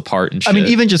falls apart and shit. I mean,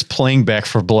 even just playing Back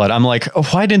 4 Blood, I'm like,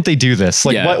 why didn't they do this?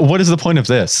 Like, what is the point of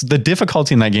this? The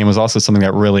difficulty in that game was also something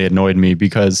that really annoyed me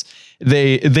because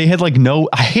they had like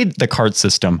I hate the cart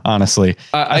system, honestly.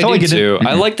 I do like too.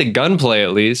 I like the gunplay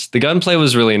at least. The gunplay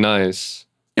was really nice.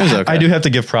 Okay. I do have to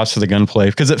give props to the gunplay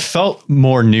because it felt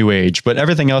more new age, but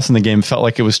everything else in the game felt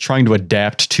like it was trying to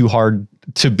adapt too hard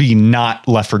to be not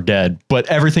Left 4 Dead, but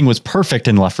everything was perfect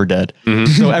in Left 4 Dead.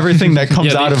 Mm-hmm. So everything that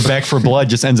comes out of Back 4 Blood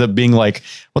just ends up being like,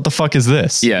 what the fuck is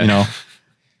this? Yeah. You know?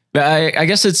 I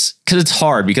guess it's because it's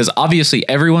hard because obviously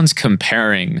everyone's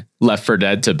comparing Left 4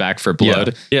 Dead to Back 4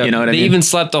 Blood. Yeah. You know what I mean? They even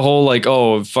slapped the whole like,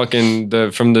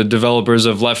 from the developers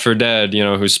of Left 4 Dead,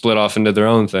 who split off into their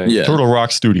own thing. Yeah. Turtle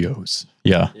Rock Studios.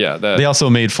 Yeah. Yeah. They also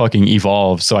made fucking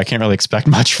Evolve, so I can't really expect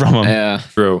much from them. Yeah.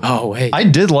 True. Oh, wait. I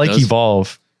did like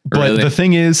Evolve, but the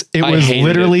thing is, it was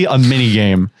literally a mini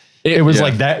game. It was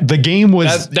like that. The game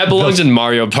was that belongs in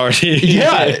Mario Party.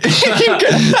 Yeah.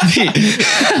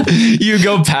 You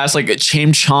go past like a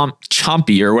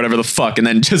Chompy or whatever the fuck, and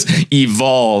then just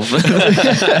evolve.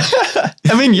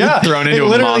 I mean, thrown into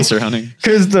a monster hunting.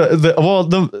 Because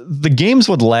the games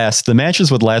would last. The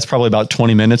matches would last probably about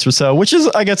 20 minutes or so, which is,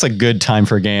 I guess, a good time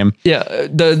for a game. Yeah.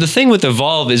 The thing with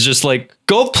Evolve is just like,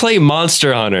 go play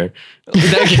Monster Hunter.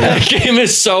 That game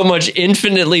is so much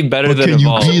infinitely better than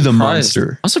Evolve. You be the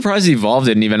monster? I'm surprised Evolve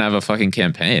didn't even have a fucking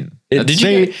campaign.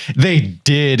 They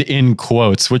did in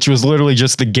quotes, which was literally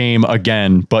just the game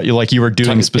again, but you were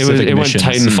doing specific missions. It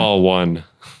went Titanfall 1.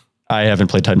 I haven't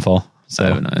played Titanfall, so I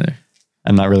haven't either.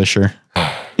 I'm not really sure.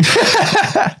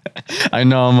 I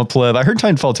know I'm a pleb. I heard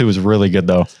Titanfall 2 was really good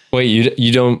though. Wait,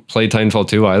 you don't play Titanfall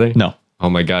 2 either? No. Oh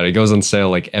my God, it goes on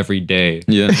sale like every day.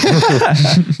 Yeah.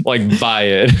 Like buy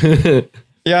it.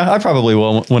 Yeah, I probably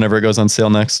will whenever it goes on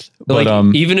sale next. But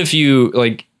even if you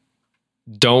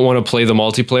don't want to play the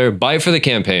multiplayer, buy it for the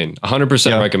campaign.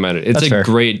 100% recommend it. It's a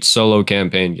great solo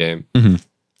campaign game. Mm-hmm.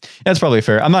 That's probably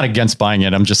fair. I'm not against buying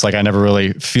it. I'm just like, I never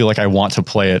really feel like I want to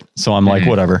play it. So I'm like,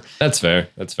 whatever. That's fair.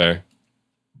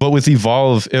 But with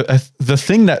Evolve, the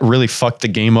thing that really fucked the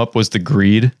game up was the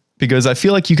greed. Because I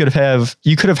feel like you could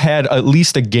have had at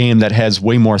least a game that has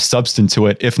way more substance to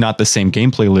it, if not the same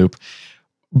gameplay loop.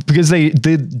 Because they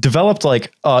developed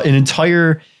like an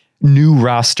entire new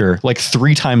roster like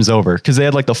 3 times over. Because they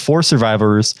had like the 4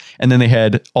 survivors, and then they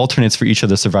had alternates for each of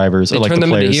the survivors. They turned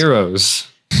them into heroes.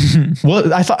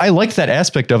 Well, I liked that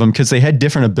aspect of them because they had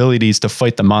different abilities to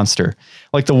fight the monster.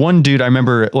 Like the one dude, I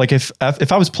remember, like if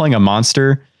I was playing a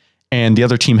monster and the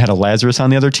other team had a Lazarus on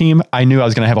the other team, I knew I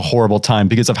was going to have a horrible time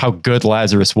because of how good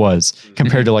Lazarus was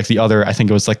compared to like the other, I think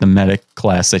it was like the medic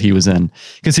class that he was in.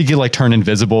 Because he could like turn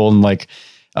invisible and like...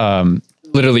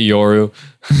 literally Yoru.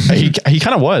 He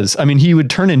kind of was. I mean, he would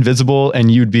turn invisible and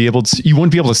you wouldn't be able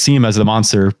to see him as the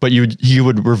monster, but he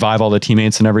would revive all the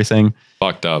teammates and everything.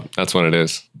 Fucked up. That's what it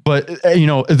is. But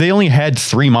they only had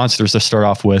 3 monsters to start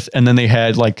off with, and then they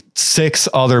had like 3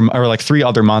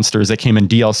 other monsters that came in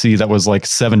DLC that was like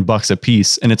 $7 a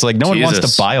piece, and it's like no one wants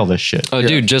to buy all this shit. Oh,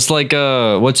 dude, just like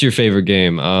what's your favorite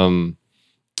game?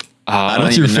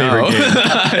 What's your favorite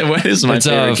game? What is my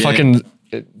favorite game? Fucking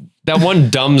that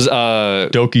one dumb's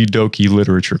Doki Doki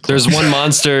Literature Club. There's one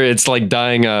monster. It's like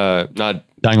Dying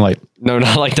Light. No,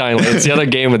 not like Dying Light. It's the other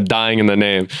game with dying in the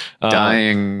name.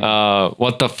 Dying.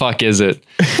 What the fuck is it?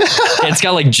 It's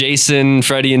got like Jason,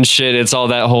 Freddy, and shit. It's all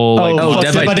that whole like.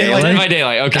 Dead by Daylight. Dead by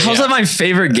Daylight. Okay. How's that my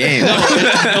favorite game? No,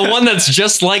 the one that's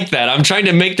just like that. I'm trying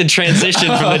to make the transition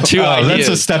from the two ideas. That's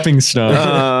a stepping stone.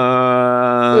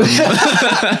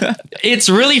 It's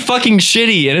really fucking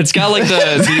shitty, and it's got like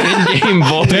the in-game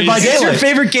voice. Dead by It's your Daylight.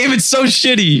 favorite game. It's so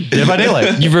shitty. Dead by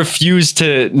Daylight. You refuse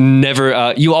to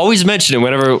never. You always mention it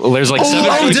whenever there's like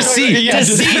seven. Deceit. Yeah,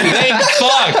 Deceit. Thank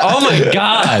fuck. Oh my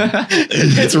god.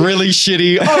 It's really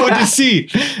shitty. Oh,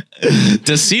 Deceit.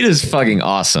 Deceit is fucking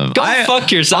awesome. Go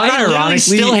fuck yourself. I literally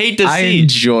still hate Deceit. I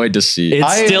enjoy Deceit.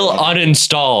 It's still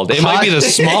uninstalled. It might be the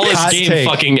smallest hot game take.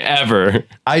 fucking ever.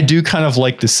 I do kind of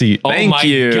like Deceit. Oh Thank my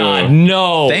you. god,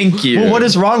 no. Thank you. Well, what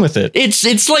is wrong with it?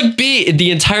 It's like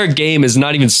the entire game is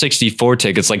not even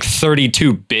 64-tick. It's like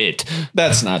 32-bit.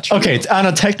 That's not true. Okay, on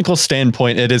a technical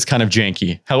standpoint, it is kind of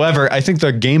janky. However, I think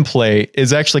the gameplay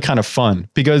is actually kind of fun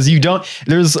because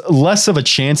there's less of a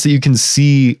chance that you can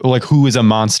see like who is a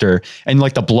monster. And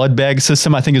like the blood bag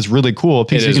system, I think is really cool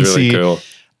because you can see,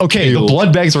 okay, the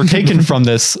blood bags were taken from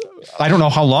this, I don't know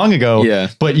how long ago,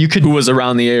 but who was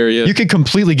around the area. You could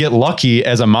completely get lucky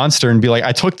as a monster and be like,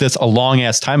 I took this a long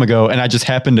ass time ago and I just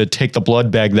happened to take the blood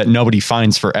bag that nobody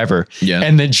finds forever. Yeah.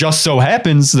 And it just so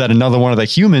happens that another one of the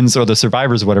humans or the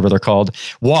survivors, whatever they're called,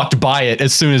 walked by it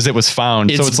as soon as it was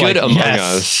found. So it's good like, Among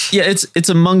Us. Yeah, it's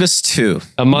Among Us 2.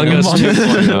 Among Us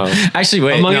 2.0. Actually,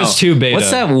 wait. Among Us 2 beta. What's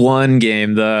that one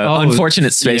game? The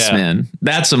Unfortunate Spaceman.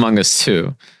 That's Among Us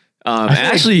 2.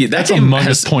 Actually, that's Among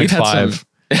Us 0.5.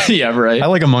 Yeah, right. I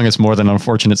like Among Us more than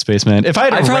Unfortunate Spaceman. If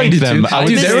I had to rank them, I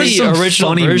would there was some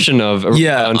original version of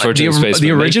Unfortunate Spaceman.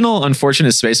 The original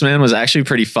Unfortunate Spaceman was actually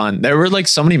pretty fun. There were like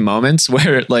so many moments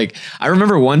where like I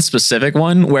remember one specific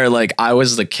one where like I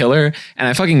was the killer and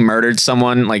I fucking murdered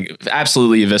someone, like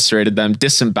absolutely eviscerated them,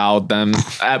 disemboweled them,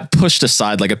 pushed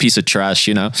aside like a piece of trash,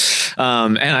 you know.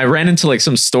 And I ran into like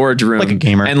some storage room, like a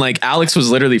gamer, and like Alex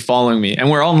was literally following me, and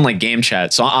we're all in like game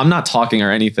chat, so I'm not talking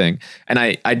or anything, and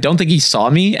I don't think he saw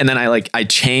me. And then I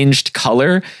changed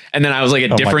color, and then I was like a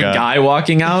different guy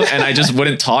walking out, and I just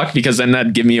wouldn't talk because then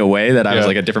that'd give me away that I was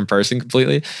like a different person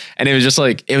completely. And it was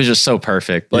just so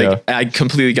perfect. Like I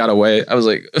completely got away. I was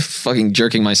like fucking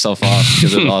jerking myself off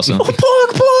because it was awesome. I'm gonna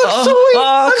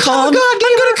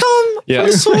come. Yeah,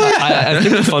 I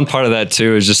think the fun part of that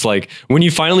too is just like when you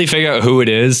finally figure out who it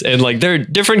is, and like they're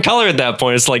different color at that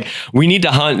point. It's like we need to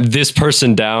hunt this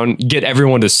person down, get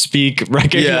everyone to speak,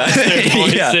 recognize their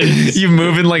voices. You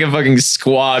move in like a fucking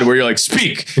squad where you're like,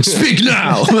 speak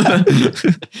now.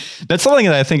 That's something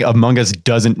that I think Among Us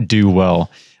doesn't do well.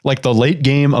 Like the late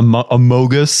game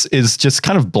Among Us is just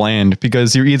kind of bland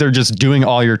because you're either just doing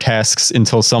all your tasks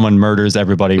until someone murders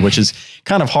everybody, which is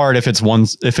kind of hard if it's one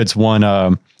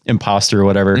imposter or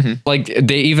whatever. Mm-hmm. Like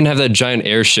they even have that giant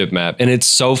airship map and it's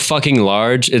so fucking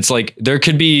large. It's like there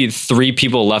could be 3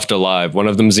 people left alive. One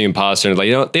of them's the imposter. And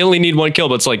like, they only need 1 kill,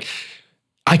 but it's like,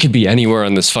 I could be anywhere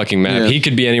on this fucking map. Yeah. He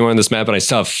could be anywhere on this map, and I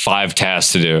still have 5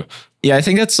 tasks to do. Yeah, I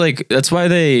think that's why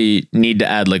they need to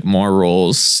add like more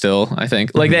roles still, I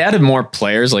think. Like they added more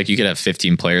players, like you could have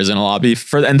 15 players in a lobby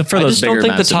for those bigger maps. I just don't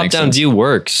think the top-down view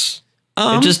works.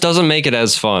 It just doesn't make it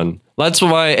as fun. That's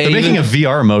why they're making a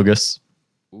VR Among Us.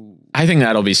 I think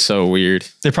that'll be so weird.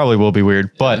 It probably will be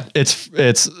weird, but it's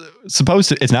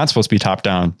not supposed to be top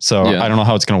down. So I don't know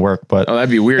how it's going to work, but that'd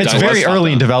be weird. It's very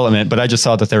early in development, but I just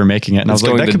saw that they were making it and I was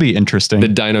like, that could be interesting. The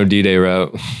Dino D-Day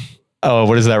route. Oh,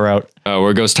 what is that route? Oh,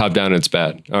 where it goes top down and it's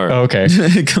bad. All right. Oh, okay.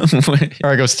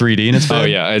 Or it goes 3D and it's bad. Oh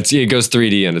yeah, it goes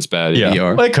 3D and it's bad. Yeah,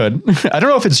 VR. Well, it could. I don't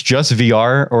know if it's just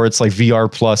VR or it's like VR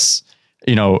plus,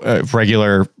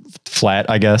 regular flat,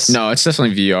 I guess. No, it's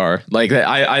definitely VR. Like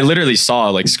I literally saw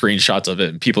like screenshots of it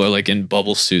and people are like in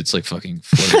bubble suits, like fucking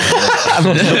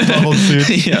floating. Bubble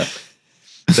suits. Yeah.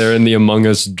 They're in the Among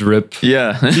Us drip.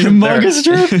 Yeah. The Among Us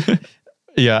drip.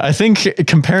 Yeah, I think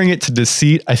comparing it to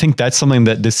Deceit, I think that's something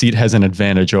that Deceit has an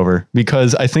advantage over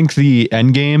because I think the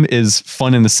end game is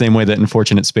fun in the same way that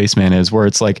Unfortunate Spaceman is, where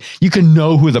it's like you can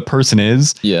know who the person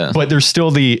is, but there's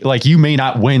still you may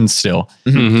not win still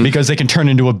because they can turn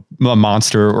into a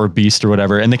monster or beast or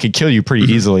whatever, and they can kill you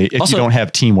pretty easily if you don't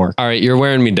have teamwork. All right, you're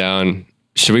wearing me down.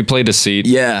 Should we play Deceit?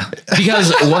 Yeah.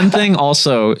 Because one thing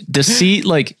also, Deceit,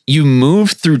 like you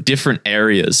move through different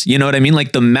areas. You know what I mean?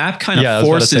 Like the map kind of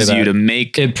forces you to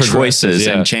make choices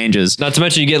and changes. Not to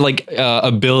mention you get like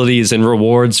abilities and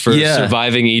rewards for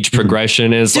surviving each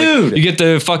progression. It's like you get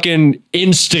the fucking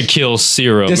insta-kill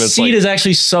serum. Deceit is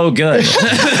actually so good.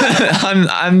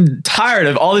 I'm tired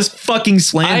of all this fucking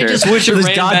slander. I just wish it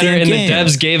ran better and the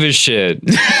devs gave a shit.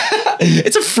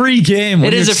 It's a free game.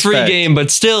 It is a free game,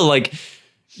 but still, like,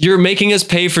 you're making us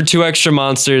pay for 2 extra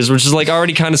monsters, which is like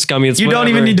already kind of scummy. It's don't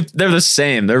even need to. They're the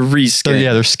same. They're reskin.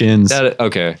 They're skins.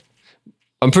 Okay.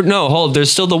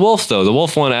 There's still the wolf though. The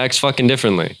wolf one acts fucking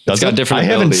differently. It's got different abilities.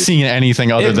 I haven't seen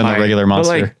anything other than the regular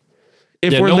monster. Like,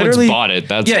 if we're literally bought it,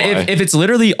 that's why. If it's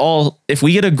literally if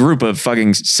we get a group of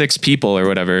fucking 6 people or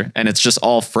whatever, and it's just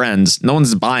all friends, no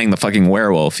one's buying the fucking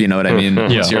werewolf. You know what I mean?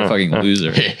 Unless you're a fucking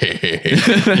loser.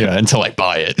 Yeah, until I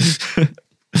buy it.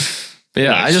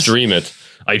 I just stream it.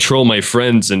 I troll my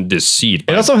friends in deceit.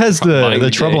 It also has the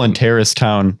Trouble in Terrace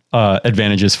Town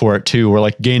advantages for it too, where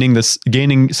like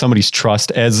gaining somebody's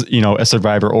trust as, you know, a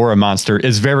survivor or a monster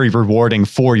is very rewarding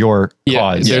for your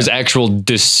cause. There's actual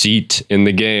deceit in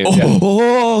the game.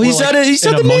 He said it. He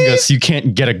said in Among Us, you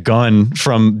can't get a gun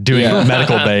from doing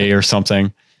medical bay or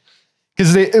something.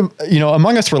 Because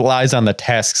Among Us relies on the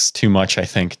tasks too much, I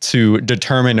think, to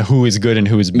determine who is good and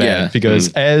who is bad. Yeah.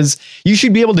 Because as you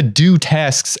should be able to do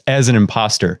tasks as an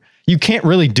imposter. You can't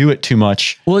really do it too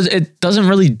much. Well, it doesn't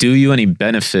really do you any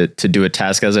benefit to do a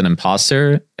task as an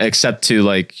imposter, except to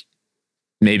like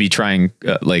maybe try and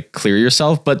like clear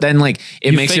yourself. But then like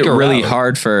it makes it really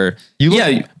hard for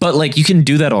you. But like you can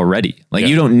do that already. Like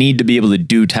you don't need to be able to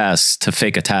do tasks to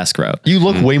fake a task route. You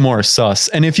look way more sus.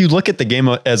 And if you look at the game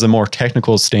as a more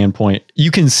technical standpoint,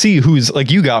 you can see who's like,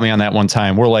 you got me on that one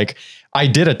time where like I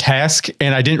did a task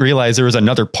and I didn't realize there was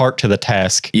another part to the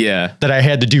task that I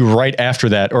had to do right after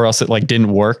that, or else it like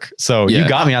didn't work. So you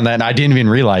got me on that and I didn't even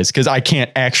realize because I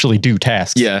can't actually do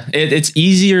tasks. Yeah. It's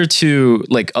easier to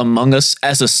like Among Us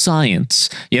as a science,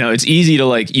 you know, it's easy to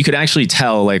like, you could actually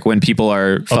tell like when people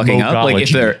are fucking up, like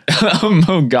if they're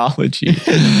mogology.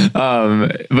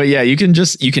 But yeah, you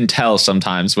can tell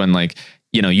sometimes when like,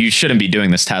 you know, you shouldn't be doing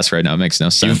this task right now. It makes no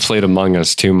sense. You've played Among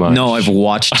Us too much. No, I've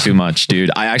watched too much, dude.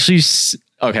 I actually,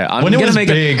 I'm going to make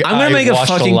a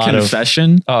fucking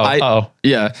confession. I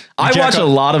watch a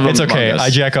lot of It's okay. I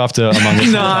jack off to Among Us.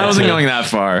 No, I wasn't going that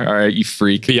far. All right, you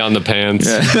freak. Beyond the pants.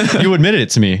 Yeah. You admitted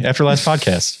it to me after last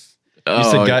podcast.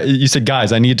 You said,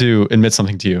 guys, I need to admit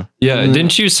something to you. Yeah,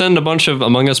 didn't you send a bunch of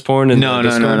Among Us porn? No.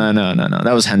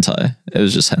 That was hentai. It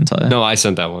was just hentai. No, I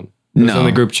sent that one. It was in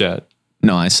the group chat.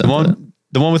 No, I sent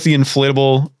the one with the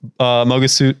inflatable Moga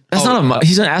suit. That's not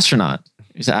he's an astronaut.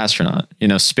 He's an astronaut. You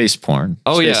know, space porn.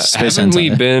 Space haven't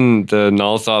we been the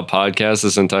Null Thought podcast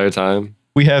this entire time?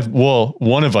 We have. Well,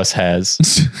 one of us has.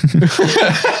 All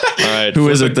right. Who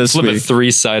is it this week? Flip a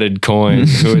 3-sided coin.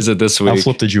 Who is it this week? I'll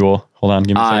flip the jewel. Hold on.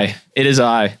 Give me a second. It is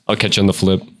I. I'll catch you on the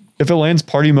flip. If it lands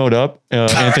party mode up,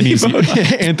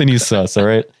 Anthony's sus. All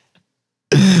right.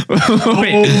 Wait,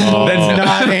 that's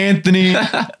not Anthony.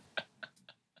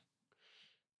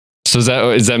 So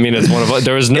does that mean it's one of us?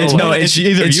 There was it's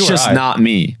either you or just I. Not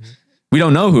me. We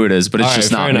don't know who it is, but it's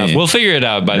just not me. We'll figure it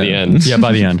out by the end. Yeah,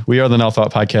 by the end. We are the Null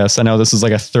Thought podcast. I know this is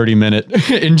like a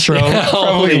 30-minute intro,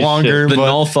 probably longer. The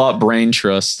Null Thought Brain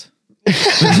Trust.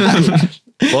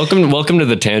 Welcome to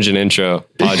the Tangent Intro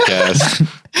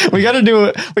podcast. We gotta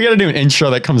do an intro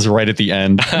that comes right at the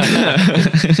end.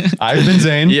 I've been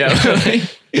Zane. Yeah.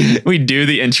 We do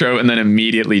the intro and then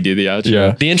immediately do the outro.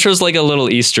 Yeah. The intro's like a little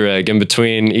Easter egg in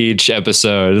between each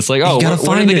episode. It's like, when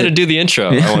are they going to do the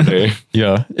intro? I wonder.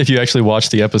 Yeah. If you actually watch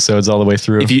the episodes all the way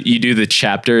through. If you do the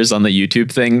chapters on the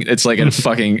YouTube thing, it's like a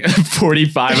fucking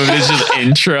 45 of it is just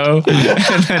intro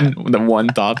and then the one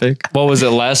topic. What was it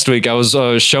last week? I was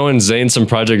showing Zane some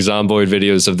Project Zomboid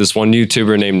videos of this one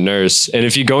YouTuber named Nurse. And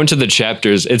if you go into the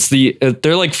chapters,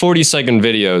 they're like 40-second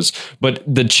videos, but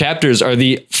the chapters are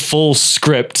the full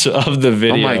script of the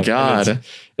video. Oh my God.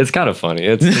 It's kind of funny.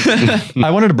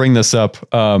 I wanted to bring this up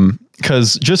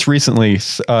because just recently,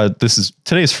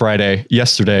 today's Friday,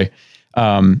 yesterday,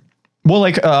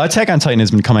 Attack on Titan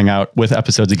has been coming out with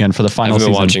episodes again for the final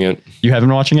season. I haven't been watching it. You haven't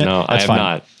been watching it? No, I have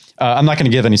not. I'm not going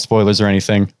to give any spoilers or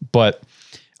anything, but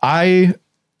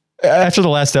after the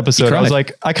last episode, I was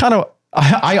like,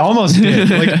 I almost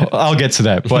did. Like, I'll get to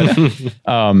that, but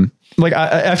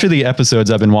after the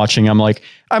episodes I've been watching, I'm like,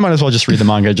 I might as well just read the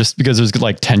manga just because there's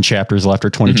like 10 chapters left or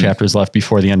 20 chapters left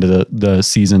before the end of the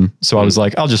season. So I was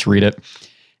like, I'll just read it.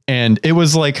 And it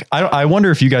was like, I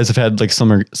wonder if you guys have had like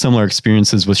similar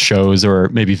experiences with shows or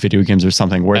maybe video games or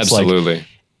something where it's like,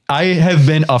 I have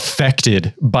been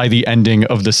affected by the ending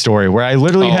of the story where I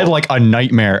literally had like a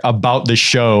nightmare about the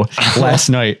show last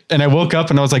night. And I woke up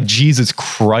and I was like, Jesus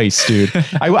Christ, dude.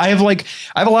 I have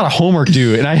a lot of homework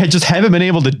due and I just haven't been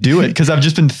able to do it because I've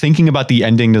just been thinking about the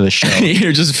ending to the show.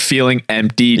 You're just feeling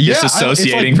empty,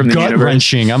 disassociating from the universe.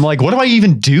 Gut-wrenching. I'm like, what do I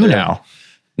even do now?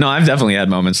 No, I've definitely had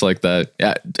moments like that.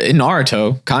 Yeah, in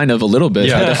Naruto, kind of a little bit.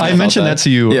 Yeah, I mentioned that to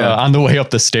you on the way up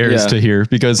the stairs to here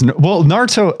because, well,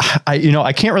 Naruto,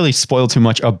 I can't really spoil too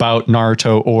much about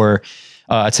Naruto or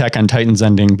Attack on Titan's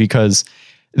ending because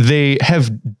they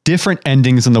have different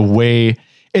endings in the way.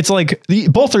 It's like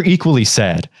both are equally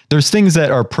sad. There's things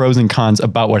that are pros and cons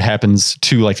about what happens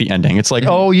to like the ending. It's like,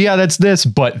 oh yeah, that's this,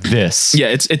 but this.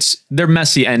 Yeah, they're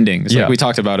messy endings. Like we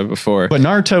talked about it before. But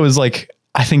Naruto is like,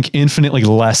 I think infinitely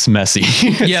less messy.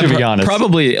 To be honest,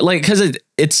 probably like because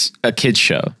it's a kid's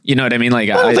show. You know what I mean? Like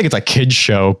I don't think it's a kid's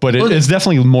show, but it's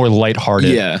definitely more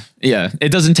lighthearted. Yeah. It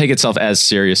doesn't take itself as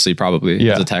seriously probably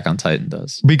as Attack on Titan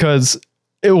does because.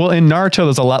 In Naruto,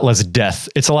 there's a lot less death.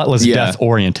 It's a lot less death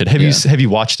oriented. Have you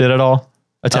watched it at all?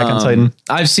 Attack on Titan?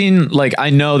 I've seen I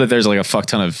know that there's like a fuck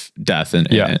ton of death in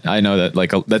it. I know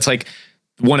that that's like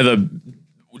one of the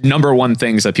number one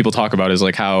things that people talk about is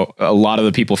like how a lot of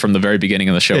the people from the very beginning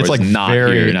of the show is not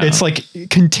here now. It's like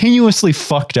continuously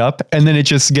fucked up and then it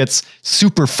just gets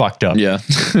super fucked up. Yeah.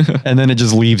 And then it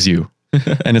just leaves you.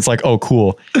 And it's like, oh,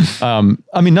 cool.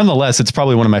 I mean, nonetheless, it's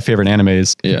probably one of my favorite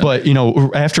animes. Yeah. But,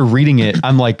 after reading it,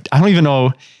 I'm like, I don't even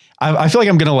know. I feel like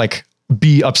I'm going to like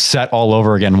be upset all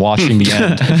over again watching the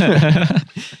end.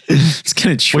 It's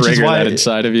going to trigger that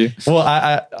inside of you. Well,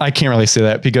 I can't really say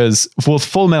that because with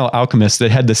Full Metal Alchemist, they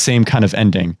had the same kind of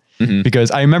ending. Because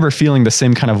I remember feeling the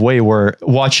same kind of way where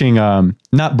watching,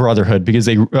 not Brotherhood, because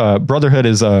Brotherhood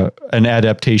is an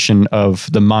adaptation of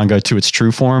the manga to its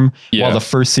true form, while the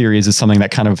first series is something that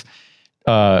kind of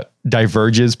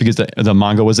diverges because the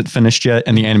manga wasn't finished yet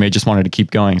and the anime just wanted to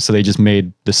keep going. So they just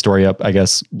made the story up, I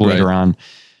guess, later on.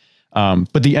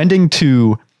 But the ending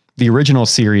to the original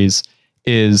series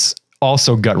is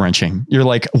also gut-wrenching. You're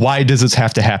like, why does this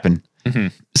have to happen?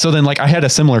 So then I had a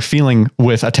similar feeling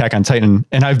with Attack on Titan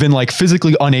and I've been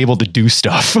physically unable to do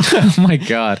stuff. Oh my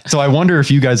God. So I wonder if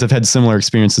you guys have had similar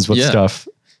experiences with stuff.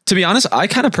 To be honest, I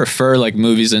kind of prefer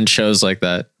movies and shows like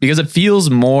that because it feels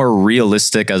more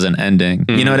realistic as an ending.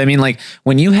 You know what I mean? Like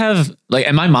when you have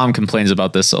and my mom complains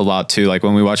about this a lot too. Like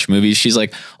when we watch movies, she's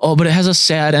like, oh, but it has a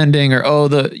sad ending or, oh,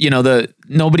 the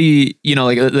nobody,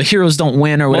 the heroes don't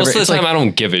win or whatever. Most of the time I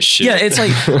don't give a shit. Yeah. It's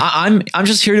like, I'm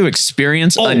just here to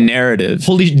experience a narrative.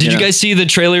 Did you guys see the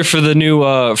trailer for the new,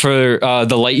 for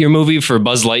the Lightyear movie for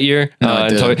Buzz Lightyear?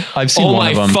 No, I've seen one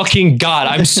of them. Oh my fucking God.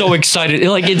 I'm so excited.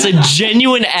 It's a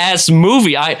genuine ass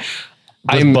movie.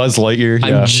 I'm Buzz Lightyear.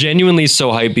 I'm genuinely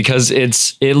so hyped because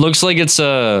it looks like it's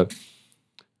a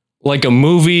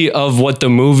movie of what the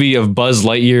movie of Buzz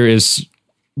Lightyear is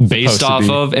based off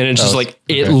of. And it's just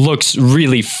it looks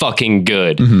really fucking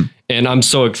good. And I'm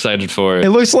so excited for it.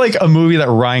 It looks like a movie that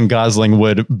Ryan Gosling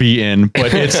would be in,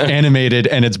 but it's animated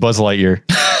and it's Buzz Lightyear.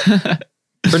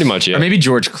 Pretty much, yeah. Or maybe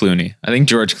George Clooney. I think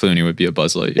George Clooney would be a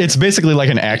Buzz Lightyear. It's basically like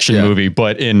an action movie,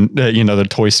 but in the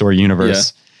Toy Story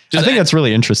universe. I think that's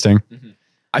really interesting.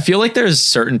 I feel like there's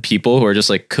certain people who are just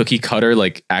cookie cutter,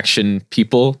 action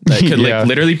people that could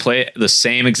literally play the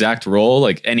same exact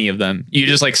role, any of them. You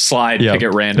just slide, pick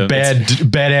at random.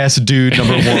 Badass dude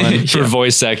number one. For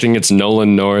voice acting, it's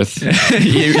Nolan North.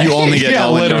 you only get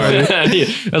Nolan North.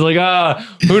 I was like,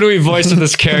 who do we voice in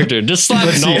this character? Just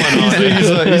slap Nolan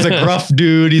on. He's a gruff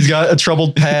dude. He's got a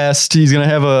troubled past. He's going to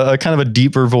have a kind of a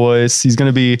deeper voice. He's going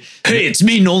to be, hey, it's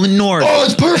me, Nolan North. Oh,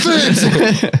 it's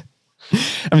perfect.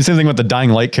 I mean, same thing with the Dying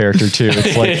Light character too.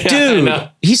 It's like, dude,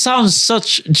 he sounds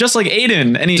just like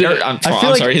Aiden, and I'm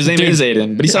sorry, his name is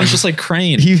Aiden, but he sounds just like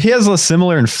Crane. He has a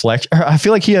similar inflection. I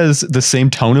feel like he has the same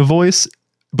tone of voice,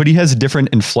 but he has different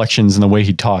inflections in the way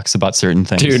he talks about certain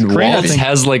things. Dude, Waltz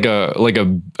has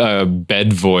a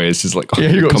bed voice. He's like, come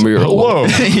here, hello.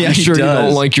 You sure you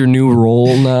don't like your new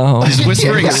role now? He's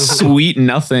whispering sweet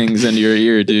nothings into your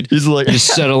ear, dude. He's like, you're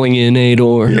settling in,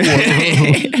 Ador.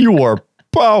 You are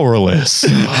powerless.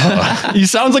 He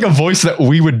sounds like a voice that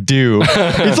we would do.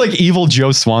 It's like evil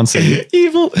Joe Swanson.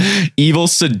 evil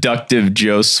seductive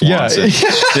Joe Swanson.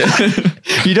 Yeah.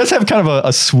 He does have kind of a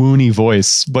swoony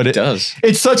voice, but it does.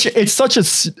 It's like a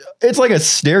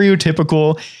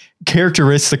stereotypical,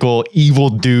 characteristical evil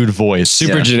dude voice.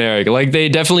 Super generic. They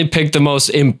definitely picked the most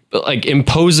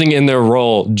imposing in their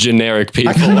role generic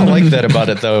people. I kind of like that about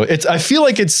it though. I feel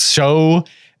like it's so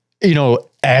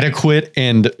adequate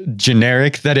and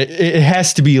generic that it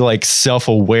has to be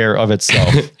self-aware of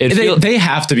itself. They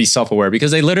have to be self-aware because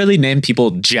they literally name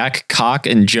people Jack Cock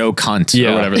and Joe Cunt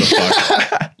or whatever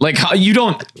the fuck. You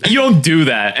don't do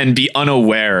that and be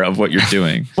unaware of what you're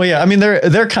doing. Well, yeah, I mean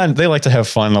they like to have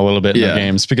fun a little bit in their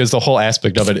games because the whole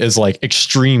aspect of it is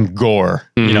extreme gore.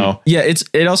 Yeah, it's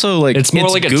more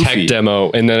like a tech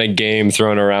demo and then a game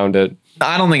thrown around it.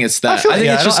 I don't think it's that.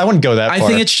 I wouldn't go that far. I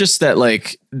think it's just that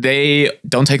like they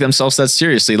don't take themselves that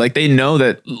seriously. Like they know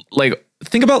that, like,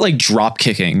 think about like drop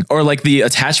kicking or like the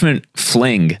attachment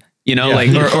fling. You know, like,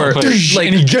 or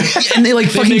like, and they like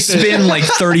fucking spin like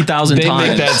 30,000 times. They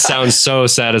make that sound so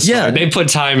satisfying. Yeah. They put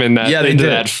time in that, into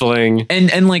that fling.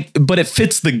 And like, but it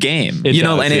fits the game, you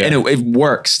know, and it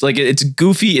works. Like it's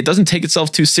goofy. It doesn't take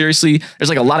itself too seriously. There's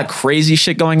like a lot of crazy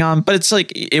shit going on, but it's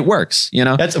like, it works, you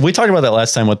know? We talked about that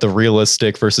last time with the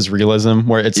realistic versus realism,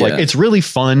 where it's like, it's really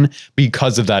fun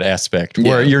because of that aspect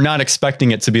where you're not expecting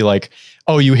it to be like,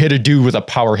 oh, you hit a dude with a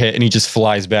power hit and he just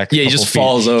flies back. Yeah, he just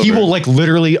falls over. He will like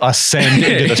literally ascend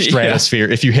into the stratosphere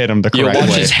if you hit him the correct way. You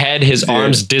watch his head, his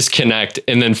arms disconnect,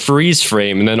 and then freeze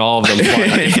frame, and then all of them fly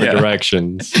in different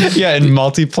directions. Yeah, in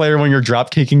multiplayer, when you're drop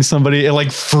kicking somebody, it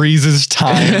like freezes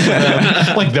time for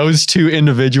them. Like those two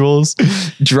individuals.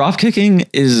 Drop kicking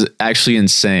is actually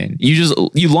insane.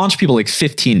 You launch people like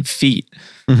 15 feet.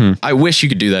 Mm-hmm. I wish you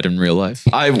could do that in real life.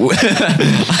 I wish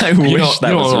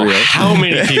that was real. How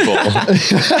many people?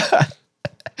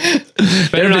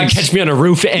 Better not catch me on a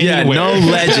roof anywhere. Yeah, no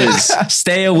ledges.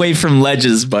 Stay away from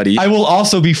ledges, buddy. I will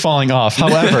also be falling off.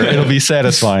 However, it'll be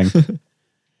satisfying.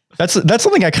 That's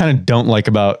something I kind of don't like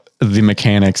about the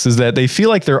mechanics, is that they feel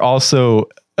like they're also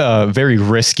very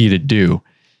risky to do.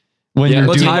 When you're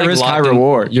doing high risk, high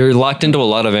reward. You're locked into a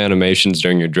lot of animations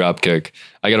during your drop kick.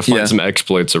 I got to find some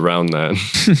exploits around that.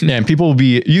 Yeah, and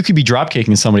you could be drop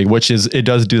kicking somebody, it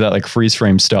does do that like freeze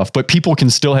frame stuff, but people can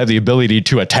still have the ability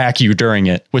to attack you during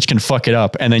it, which can fuck it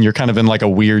up. And then you're kind of in like a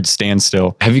weird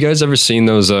standstill. Have you guys ever seen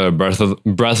those Breath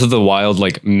of the Wild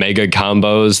like mega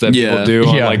combos that people do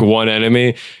on like one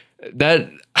enemy? That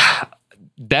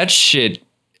shit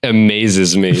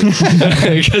amazes me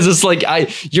because it's like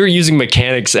you're using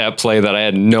mechanics at play that I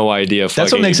had no idea.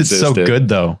 That's what makes it so good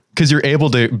though, because you're able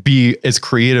to be as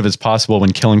creative as possible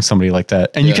when killing somebody like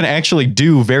that, and you can actually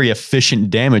do very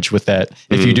efficient damage with that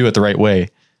if you do it the right way.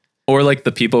 Or like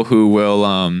the people who will,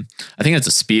 I think it's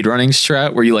a speed running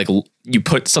strat where you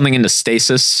put something into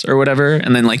stasis or whatever,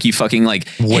 and then like you fucking like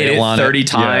hit it 30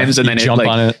 times, and then jump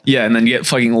on it. Yeah, and then you get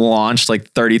fucking launched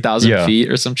like 30,000 feet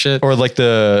or some shit. Or like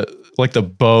the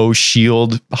bow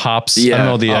shield hops. I don't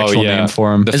know the actual name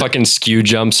for them. The fucking skew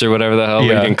jumps or whatever the hell,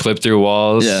 where you can clip through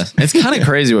walls. Yeah, it's kind of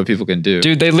crazy what people can do.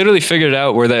 Dude, they literally figured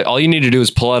out where all you need to do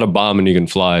is pull out a bomb and you can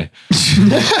fly.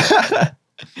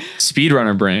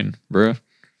 Speedrunner brain, bro.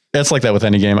 It's like that with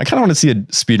any game. I kind of want to see a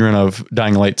speedrun of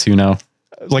Dying Light 2 now.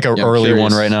 Like an early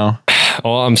one right now.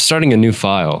 Well, I'm starting a new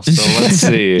file, so let's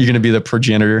see. You're going to be the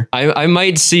progenitor? I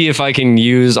might see if I can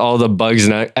use all the bugs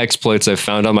and exploits I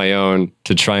found on my own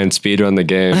to try and speedrun the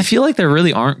game. I feel like there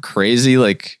really aren't crazy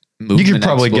like movement you could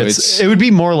probably exploits. it would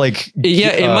be more like...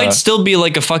 Yeah, it might still be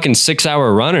like a fucking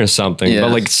 6-hour run or something, but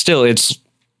like still it's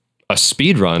a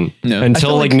speed run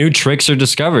until like new tricks are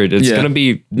discovered. It's going to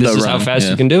be, this is how fast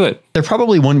you can do it. There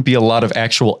probably wouldn't be a lot of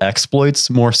actual exploits,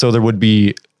 more so there would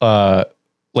be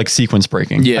like sequence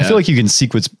breaking. Yeah. I feel like you can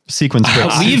sequence break.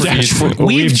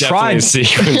 We've tried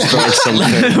sequence break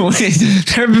something.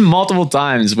 There have been multiple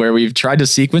times where we've tried to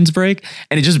sequence break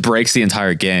and it just breaks the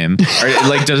entire game. Or it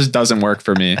like just doesn't work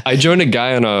for me. I joined a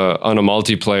guy on a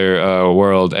multiplayer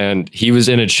world, and he was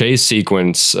in a chase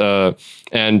sequence,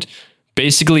 and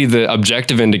basically the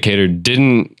objective indicator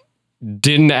didn't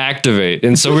activate,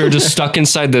 and so we were just stuck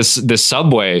inside this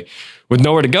subway with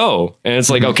nowhere to go. And it's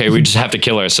like, okay, we just have to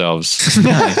kill ourselves.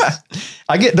 Nice.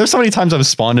 There's so many times I've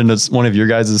spawned into one of your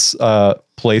guys'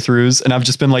 playthroughs, and I've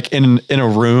just been like in a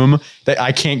room that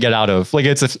I can't get out of. Like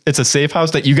it's a safe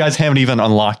house that you guys haven't even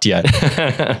unlocked yet.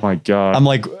 Oh my God. I'm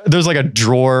like, there's like a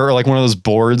drawer or like one of those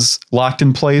boards locked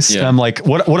in place. Yeah. And I'm like,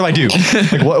 what do I do?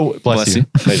 Like, what? Bless you.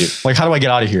 Thank you. Like, how do I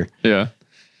get out of here? Yeah.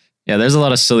 Yeah. There's a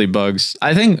lot of silly bugs.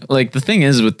 I think like the thing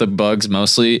is with the bugs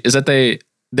mostly is that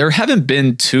there haven't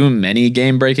been too many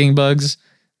game breaking bugs.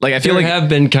 Like I feel there have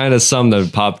been kind of some that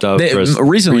have popped up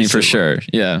recently for sure.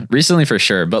 Yeah, recently for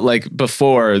sure. But like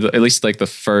before, at least like the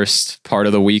first part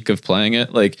of the week of playing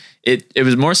it, like it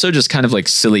was more so just kind of like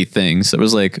silly things. It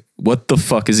was like, what the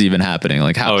fuck is even happening?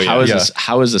 Like how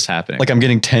is this happening? Like I'm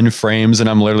getting 10 frames and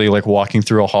I'm literally like walking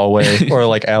through a hallway, or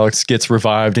like Alex gets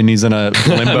revived and he's in a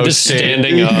limbo just state.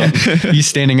 Standing up. He's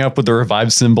standing up with the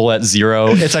revive symbol at 0.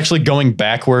 It's actually going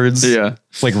backwards. Yeah,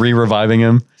 like reviving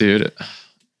him, dude.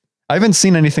 I haven't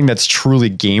seen anything that's truly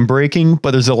game breaking,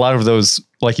 but there's a lot of those,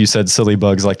 like you said, silly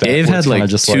bugs like that. Dave had like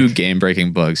just 2 game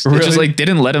breaking bugs. Really? It just like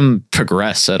didn't let him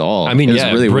progress at all. I mean, it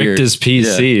really bricked his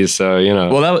PC, so you know.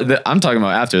 Well, I'm talking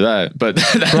about after that, but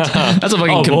that's a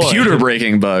fucking computer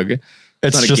breaking bug.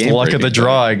 It's just luck of the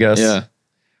draw, I guess. Yeah.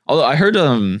 Although I heard,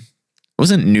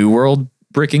 wasn't New World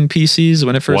bricking PCs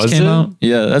when it first came out.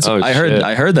 Yeah, that's I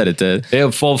heard that it did.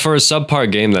 Yeah, well, for a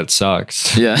subpar game that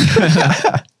sucks. Yeah.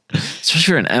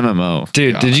 Especially for an MMO.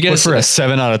 Dude, did you guys for a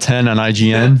 7 out of 10 on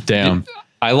IGN? Damn.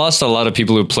 I lost a lot of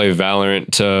people who play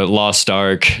Valorant to Lost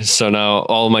Ark, so now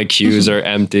all my queues are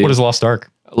empty. What is Lost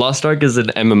Ark? Lost Ark is an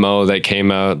MMO that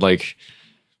came out like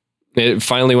it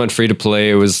finally went free to play.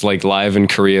 It was like live in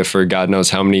Korea for God knows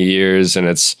how many years, and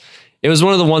it was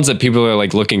one of the ones that people are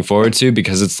like looking forward to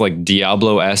because it's like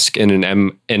Diablo-esque in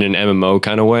an MMO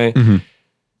kind of way. Mm-hmm.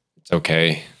 It's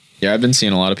okay. Yeah, I've been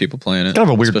seeing a lot of people playing it. Kind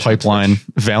of a weird pipeline,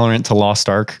 Valorant to Lost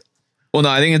Ark. Well, no,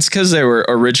 I think it's because they were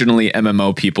originally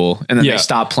MMO people, and then they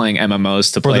stopped playing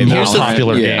MMOs to play the more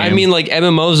popular game. I mean, like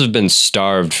MMOs have been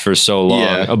starved for so long.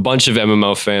 Yeah. A bunch of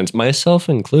MMO fans, myself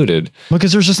included.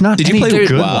 Because there's just not. Did you play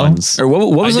good ones? Or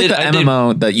what was the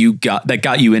MMO that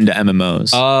got you into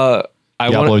MMOs?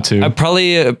 Diablo 2. I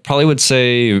probably would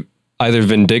say either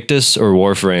Vindictus or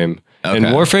Warframe. Okay. And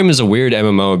Warframe is a weird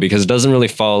MMO because it doesn't really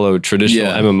follow traditional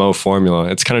MMO formula.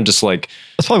 It's kind of just like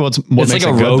that's probably what makes like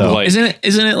it good, roguelike.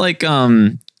 Isn't it like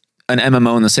an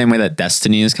MMO in the same way that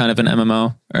Destiny is kind of an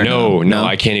MMO? No,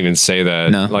 I can't even say that.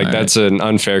 No? That's an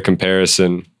unfair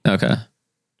comparison. Okay.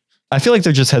 I feel like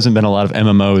there just hasn't been a lot of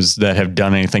MMOs that have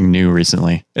done anything new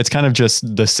recently. It's kind of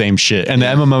just the same shit. And the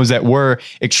MMOs that were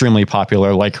extremely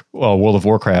popular, like World of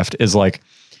Warcraft, is like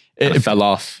it fell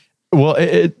off. Well,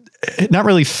 it not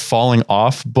really falling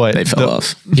off, but they fell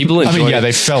off. People enjoy it.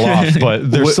 They fell off, but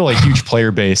there's still a huge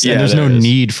player base, and there's no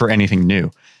need for anything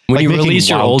new. When you release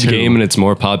your old game and it's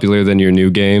more popular than your new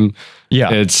game,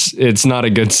 it's not a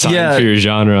good sign for your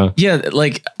genre. Yeah,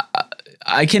 like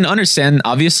I can understand,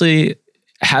 obviously,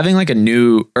 having like a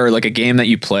new or like a game that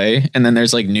you play and then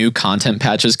there's like new content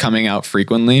patches coming out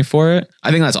frequently for it.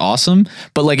 I think that's awesome.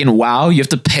 But like in WoW, you have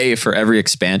to pay for every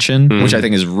expansion, which I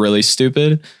think is really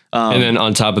stupid. And then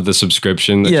on top of the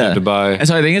subscription that you have to buy. And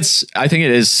so I think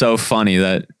it is so funny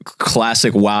that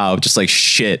classic WoW just like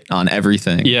shit on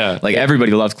everything. Yeah. Like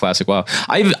everybody loved classic WoW.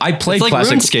 I played like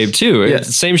classic RuneScape too. It's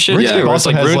the same shit too. It's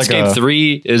like RuneScape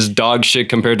 3 is dog shit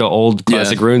compared to old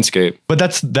classic RuneScape. But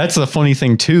that's the funny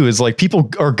thing too, is like people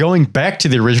are going back to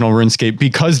the original RuneScape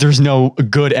because there's no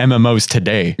good MMOs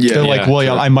today. Yeah. They're like,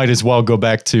 well, I might as well go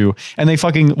back to, and they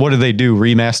fucking, what do they do?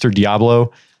 Remaster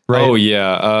Diablo? Right? Oh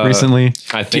yeah, recently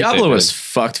I think Diablo was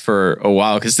fucked for a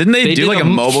while because didn't they do like a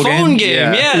mobile phone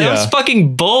game? Yeah, that was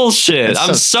fucking bullshit.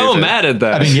 I'm so mad at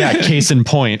that. I mean, case in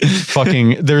point,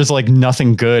 fucking there's like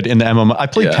nothing good in the MMO. I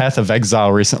played Path of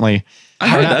Exile recently. I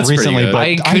heard that's recently, but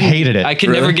I hated it. I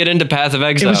could never get into Path of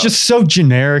Exile. It was just so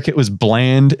generic. It was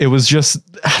bland. It was just,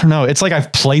 I don't know. It's like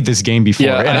I've played this game before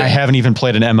and I haven't even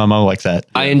played an MMO like that.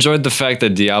 I enjoyed the fact that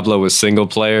Diablo was single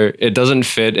player. It doesn't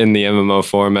fit in the MMO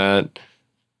format.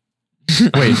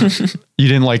 Wait, you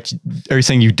didn't like? Are you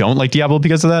saying you don't like Diablo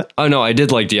because of that? Oh no, I did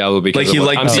like Diablo because like you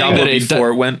liked Diablo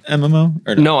before it went MMO.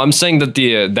 Or no, I'm saying that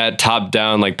that top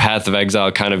down like Path of Exile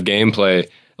kind of gameplay,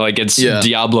 like it's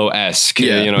Diablo-esque.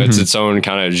 Yeah. You know, it's its own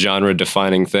kind of genre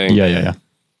defining thing. Yeah.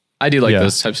 I do like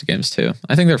those types of games too.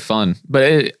 I think they're fun,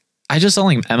 but I just don't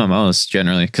like MMOs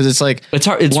generally because it's like it's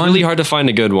hard. It's really hard to find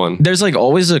a good one. There's like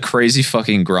always a crazy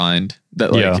fucking grind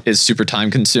that like is super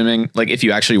time consuming. Like if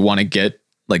you actually want to get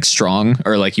like strong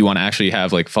or like you want to actually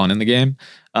have like fun in the game.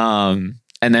 And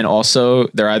then also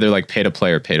they're either like pay to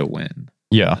play or pay to win.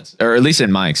 Yeah. Or at least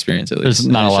in my experience, at least. There's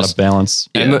not a lot of balance.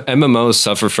 MMOs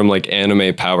suffer from like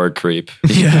anime power creep.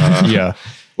 Yeah.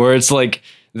 Where it's like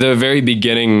the very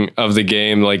beginning of the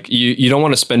game, like you don't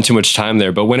want to spend too much time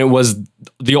there, but when it was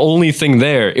the only thing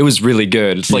there, it was really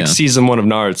good. It's like season 1 of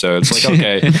Naruto. It's like,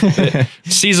 okay,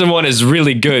 season 1 is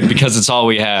really good because it's all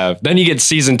we have. Then you get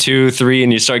season 2, 3,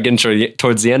 and you start getting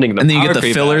towards the ending. And then you get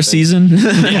the filler season.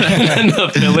 And the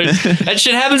fillers. That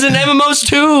shit happens in MMOs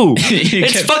too.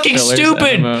 It's fucking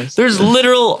stupid. There's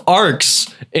literal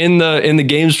arcs in the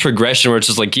game's progression where it's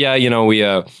just like,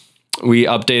 we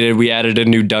updated, we added a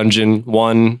new dungeon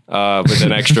one with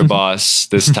an extra boss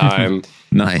this time.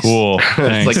 Nice. Cool.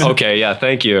 It's like, okay,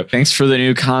 thank you. Thanks for the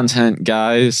new content,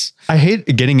 guys. I hate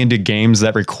getting into games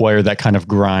that require that kind of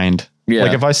grind. Yeah.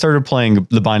 Like if I started playing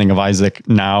The Binding of Isaac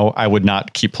now, I would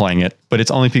not keep playing it. But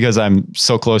it's only because I'm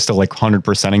so close to like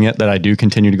 100%ing it that I do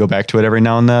continue to go back to it every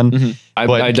now and then. Mm-hmm.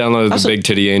 I downloaded the Big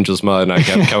Titty Angels mod and I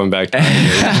kept coming back to it.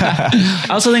 I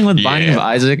also think with Binding of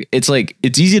Isaac, it's like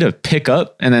it's easy to pick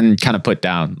up and then kind of put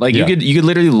down. Like you could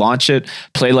literally launch it,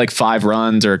 play like 5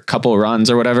 runs or a couple of runs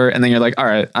or whatever, and then you're like, all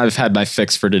right, I've had my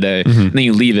fix for today. Mm-hmm. And then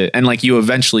you leave it and like you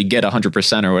eventually get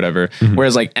 100% or whatever. Mm-hmm.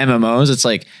 Whereas like MMOs, it's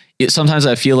like sometimes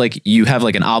I feel like you have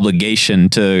like an obligation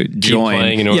to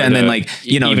join. And then like,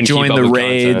 join the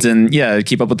raids and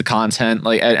keep up with the content,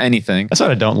 like anything. That's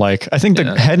what I don't like. I think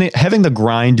having the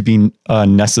grind be a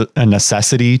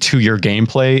necessity to your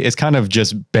gameplay is kind of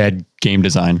just bad game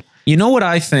design. You know what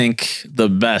I think the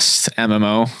best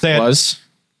MMO was?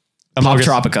 Pop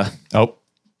Tropica. Oh.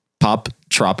 Pop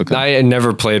Tropica. I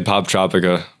never played Pop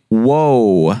Tropica.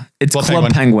 Whoa. It's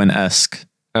Club Penguin-esque.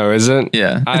 Oh, is it?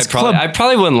 Yeah. I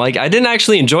probably wouldn't like. I didn't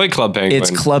actually enjoy Club Penguin.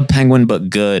 It's Club Penguin, but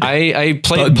good. I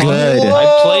played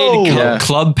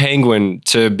Club Penguin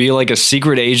to be like a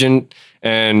secret agent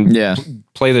and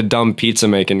play the dumb pizza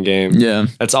making game. Yeah.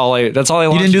 That's all I watched.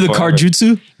 You didn't do the card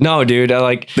jutsu? No, dude.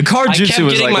 The card jutsu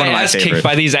was like one of my ass favorite. kicked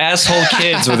by these asshole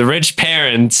kids with rich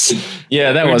parents.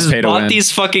 Yeah, that was pay to win. Bought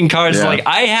these fucking cards. Like,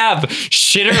 I have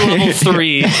shitter level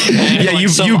 3. Yeah,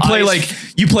 you play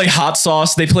you play hot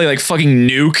sauce. They play like fucking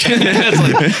nuke.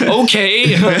 It's like,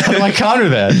 okay. How do I counter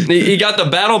that? You got the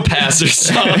battle pass or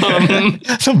something.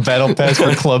 Some battle pass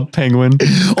for Club Penguin.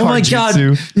 Oh my god,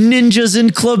 ninjas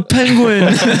in Club Penguin.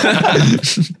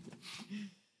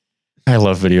 I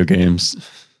love video games.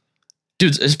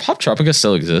 Dude, does Pop Tropica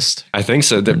still exist? I think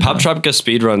so. The Pop Tropica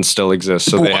speedruns still exist,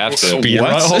 so they have to.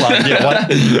 Speedrun? Hold on. Yeah,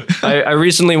 what? I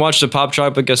recently watched a Pop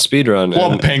Tropica speedrun.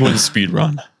 Club Penguin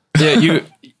speedrun. Yeah,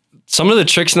 some of the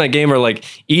tricks in that game are like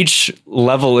each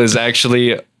level is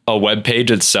actually a web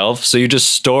page itself. So you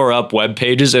just store up web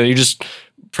pages and you just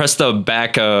press the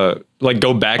back, go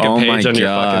back a page on your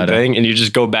fucking thing, and you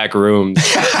just go back rooms.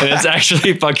 And it's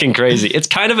actually fucking crazy. It's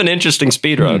kind of an interesting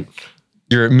speedrun.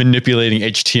 You're manipulating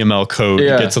HTML code to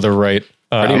get to the right.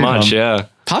 Pretty much, yeah.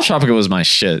 Pop Tropica was my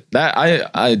shit. That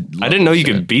I didn't know you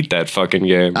could beat that fucking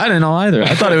game. I didn't know either.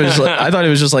 I thought it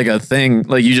was just like a thing.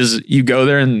 Like you go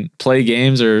there and play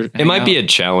games, or it might be a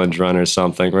challenge run or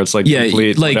something where it's like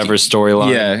complete whatever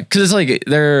storyline. Yeah, because it's like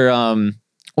they're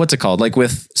what's it called? Like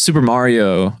with Super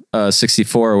Mario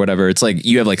 64 or whatever. It's like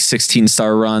you have like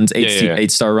 16-star runs,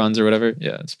 8-star runs or whatever.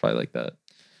 Yeah, it's probably like that.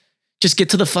 Just get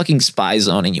to the fucking spy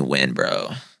zone and you win,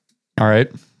 bro. All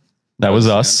right. That was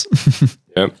us.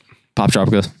 Yep. Pop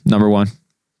Tropica, number 1.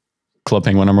 Club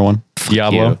Penguin, number 1.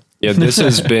 Diablo. Yeah, this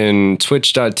has been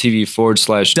twitch.tv/Dafro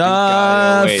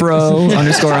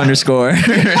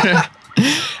 __.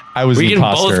 I was the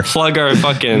imposter. We can both plug our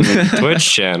fucking Twitch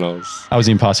channels. I was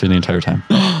the imposter the entire time.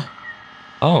 Oh.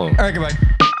 All right, goodbye.